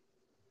want.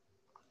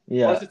 Or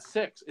Yeah, is it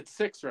 6? It's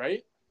 6,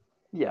 right?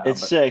 Yeah,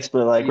 it's but 6,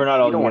 but like you- we're not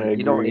you all don't going to want-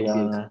 you don't agree need to be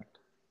on exact.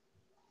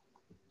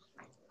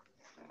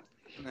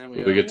 it. And then We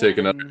have could take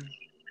another 1,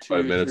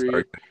 5 2, minutes. 3,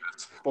 arguing.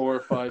 4,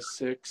 5,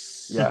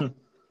 6, yeah.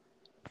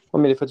 I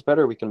mean, if it's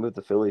better, we can move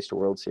the Phillies to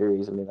World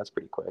Series. I mean, that's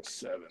pretty quick.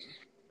 7.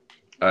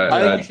 I, think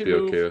we I'd should be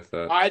okay move- with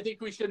that. I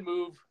think we should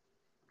move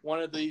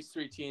one of these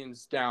 3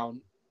 teams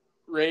down.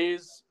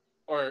 Rays,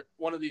 or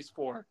one of these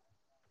 4.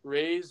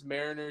 Rays,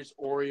 Mariners,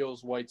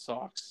 Orioles, White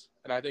Sox.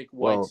 And I think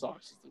White Well-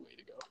 Sox is the way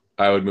to go.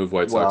 I would move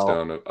White Sox Well-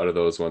 down out of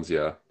those ones.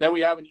 Yeah, Then we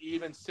have an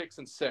even 6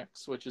 and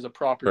 6, which is a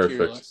proper tier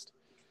Perfect. list.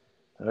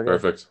 Okay.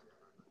 perfect.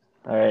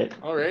 All right.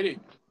 Alrighty,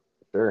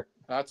 Sure.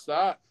 that's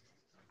that.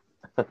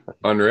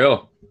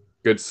 Unreal.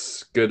 Good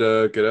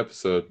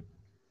episode.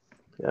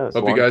 Yeah. it's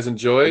Hope you long. guys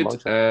enjoyed,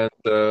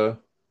 long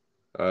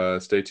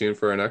and stay tuned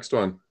for our next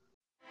one.